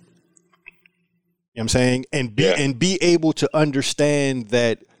shit. You know what I'm saying? And be able to understand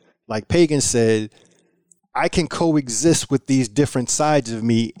that, like Pagan said, I can coexist with these different sides of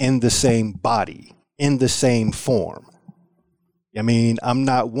me in the same body, in the same form. I mean, I'm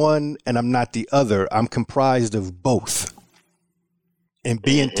not one and I'm not the other. I'm comprised of both. And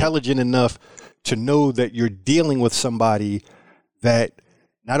be intelligent enough to know that you're dealing with somebody that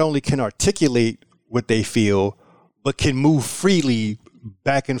not only can articulate what they feel, but can move freely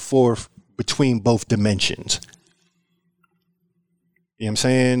back and forth between both dimensions. You know what I'm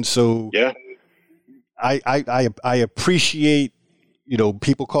saying? So I appreciate,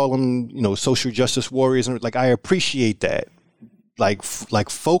 people call them, social justice warriors, and like I appreciate that. Like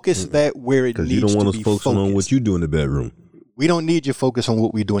focus that where it needs to be. Because you don't want us focusing on what you do in the bedroom. We don't need you focus on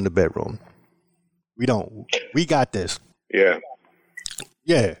what we do in the bedroom. We don't. We got this. Yeah.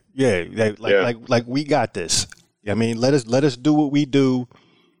 Yeah. Like we got this. I mean, let us do what we do.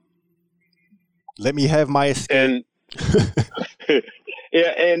 Let me have my escape.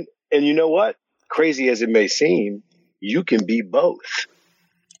 And and you know what? Crazy as it may seem, you can be both.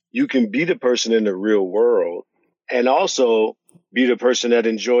 You can be the person in the real world and also be the person that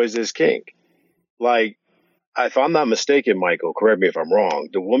enjoys this kink. Like, if I'm not mistaken, Michael, correct me if I'm wrong,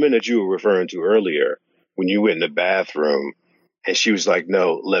 the woman that you were referring to earlier, when you went in the bathroom and she was like,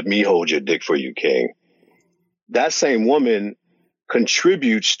 no, let me hold your dick for you, king. That same woman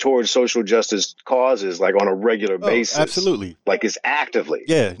contributes towards social justice causes like on a regular basis. Absolutely. Like it's actively.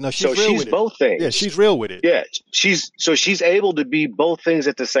 Yeah. No, she's both things. Yeah, she's real with it. Yeah. She's able to be both things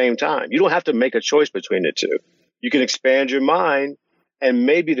at the same time. You don't have to make a choice between the two. You can expand your mind, and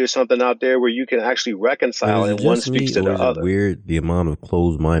maybe there's something out there where you can actually reconcile, and one speaks to the other. Weird the amount of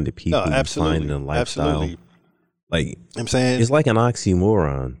closed-minded people you find in the lifestyle. Absolutely. Like I'm saying, it's like an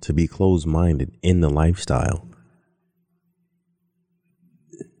oxymoron to be closed-minded in the lifestyle.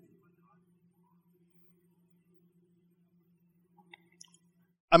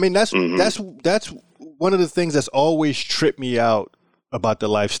 I mean, that's one of the things that's always tripped me out about the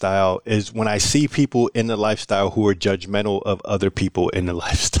lifestyle is when I see people in the lifestyle who are judgmental of other people in the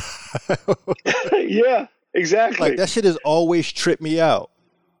lifestyle. Yeah, exactly. Like that shit has always tripped me out.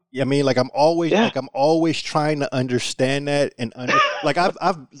 I mean, like I'm always trying to understand that and like I've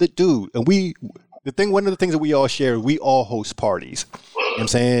dude, and one of the things that we all share, we all host parties. You know what I'm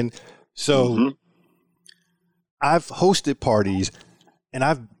saying? So I've hosted parties and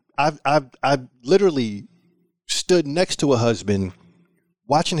I've literally stood next to a husband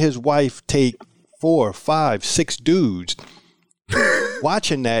watching his wife take 4, 5, 6 dudes,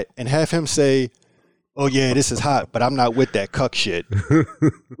 watching that and have him say, oh yeah, this is hot, but I'm not with that cuck shit.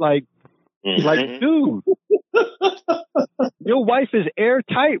 Like, dude, your wife is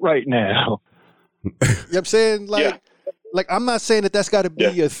airtight right now. You know what I'm saying? Like I'm not saying that that's got to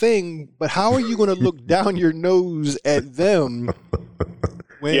be a thing, but how are you going to look down your nose at them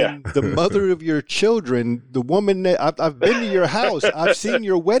when the mother of your children, the woman that I've been to your house, I've seen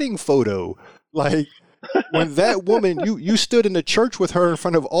your wedding photo, like when that woman, you stood in the church with her in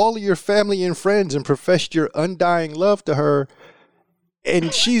front of all of your family and friends and professed your undying love to her,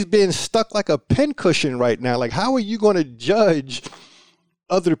 and she's been stuck like a pincushion right now. Like, how are you going to judge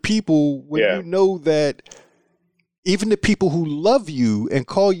other people when you know that even the people who love you and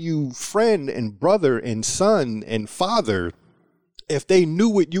call you friend and brother and son and father, if they knew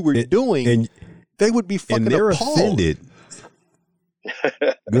what you were doing, they would be fucking and they're appalled. Offended.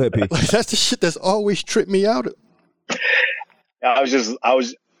 Go ahead, Pete. Like, that's the shit that's always tripped me out. I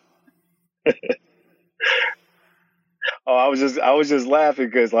was Oh, I was just laughing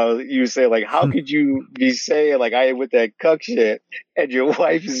because you say like, how could you be saying like I ain't with that cuck shit, and your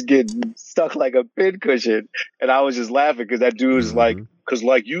wife is getting stuck like a pincushion, and I was just laughing because that dude is like, Mhm. because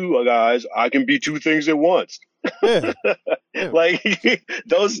like you guys, I can be two things at once. Yeah. Yeah. Like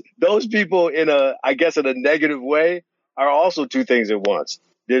those people in a, I guess in a negative way, are also two things at once.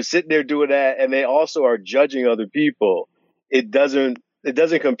 They're sitting there doing that, and they also are judging other people. It doesn't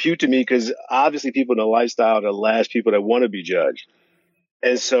compute to me because obviously people in the lifestyle are the last people that want to be judged.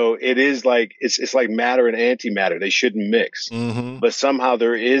 And so it is like it's like matter and antimatter. They shouldn't mix. Mm-hmm. But somehow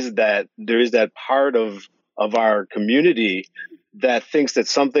there is that part of our community that thinks that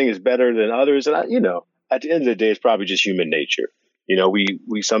something is better than others. And at the end of the day, it's probably just human nature.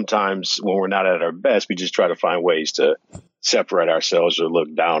 We sometimes when we're not at our best, we just try to find ways to separate ourselves or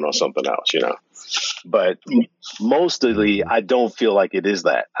look down on something else. But mostly, I don't feel like it is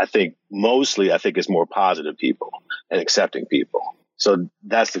that. I think it's more positive people and accepting people. So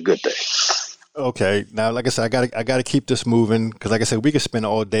that's the good thing. Okay. Now, like I said, I gotta keep this moving because, like I said, we could spend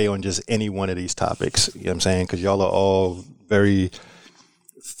all day on just any one of these topics. You know what I'm saying? Because y'all are all very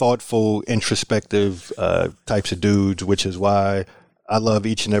thoughtful, introspective types of dudes, which is why I love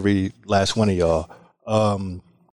each and every last one of y'all.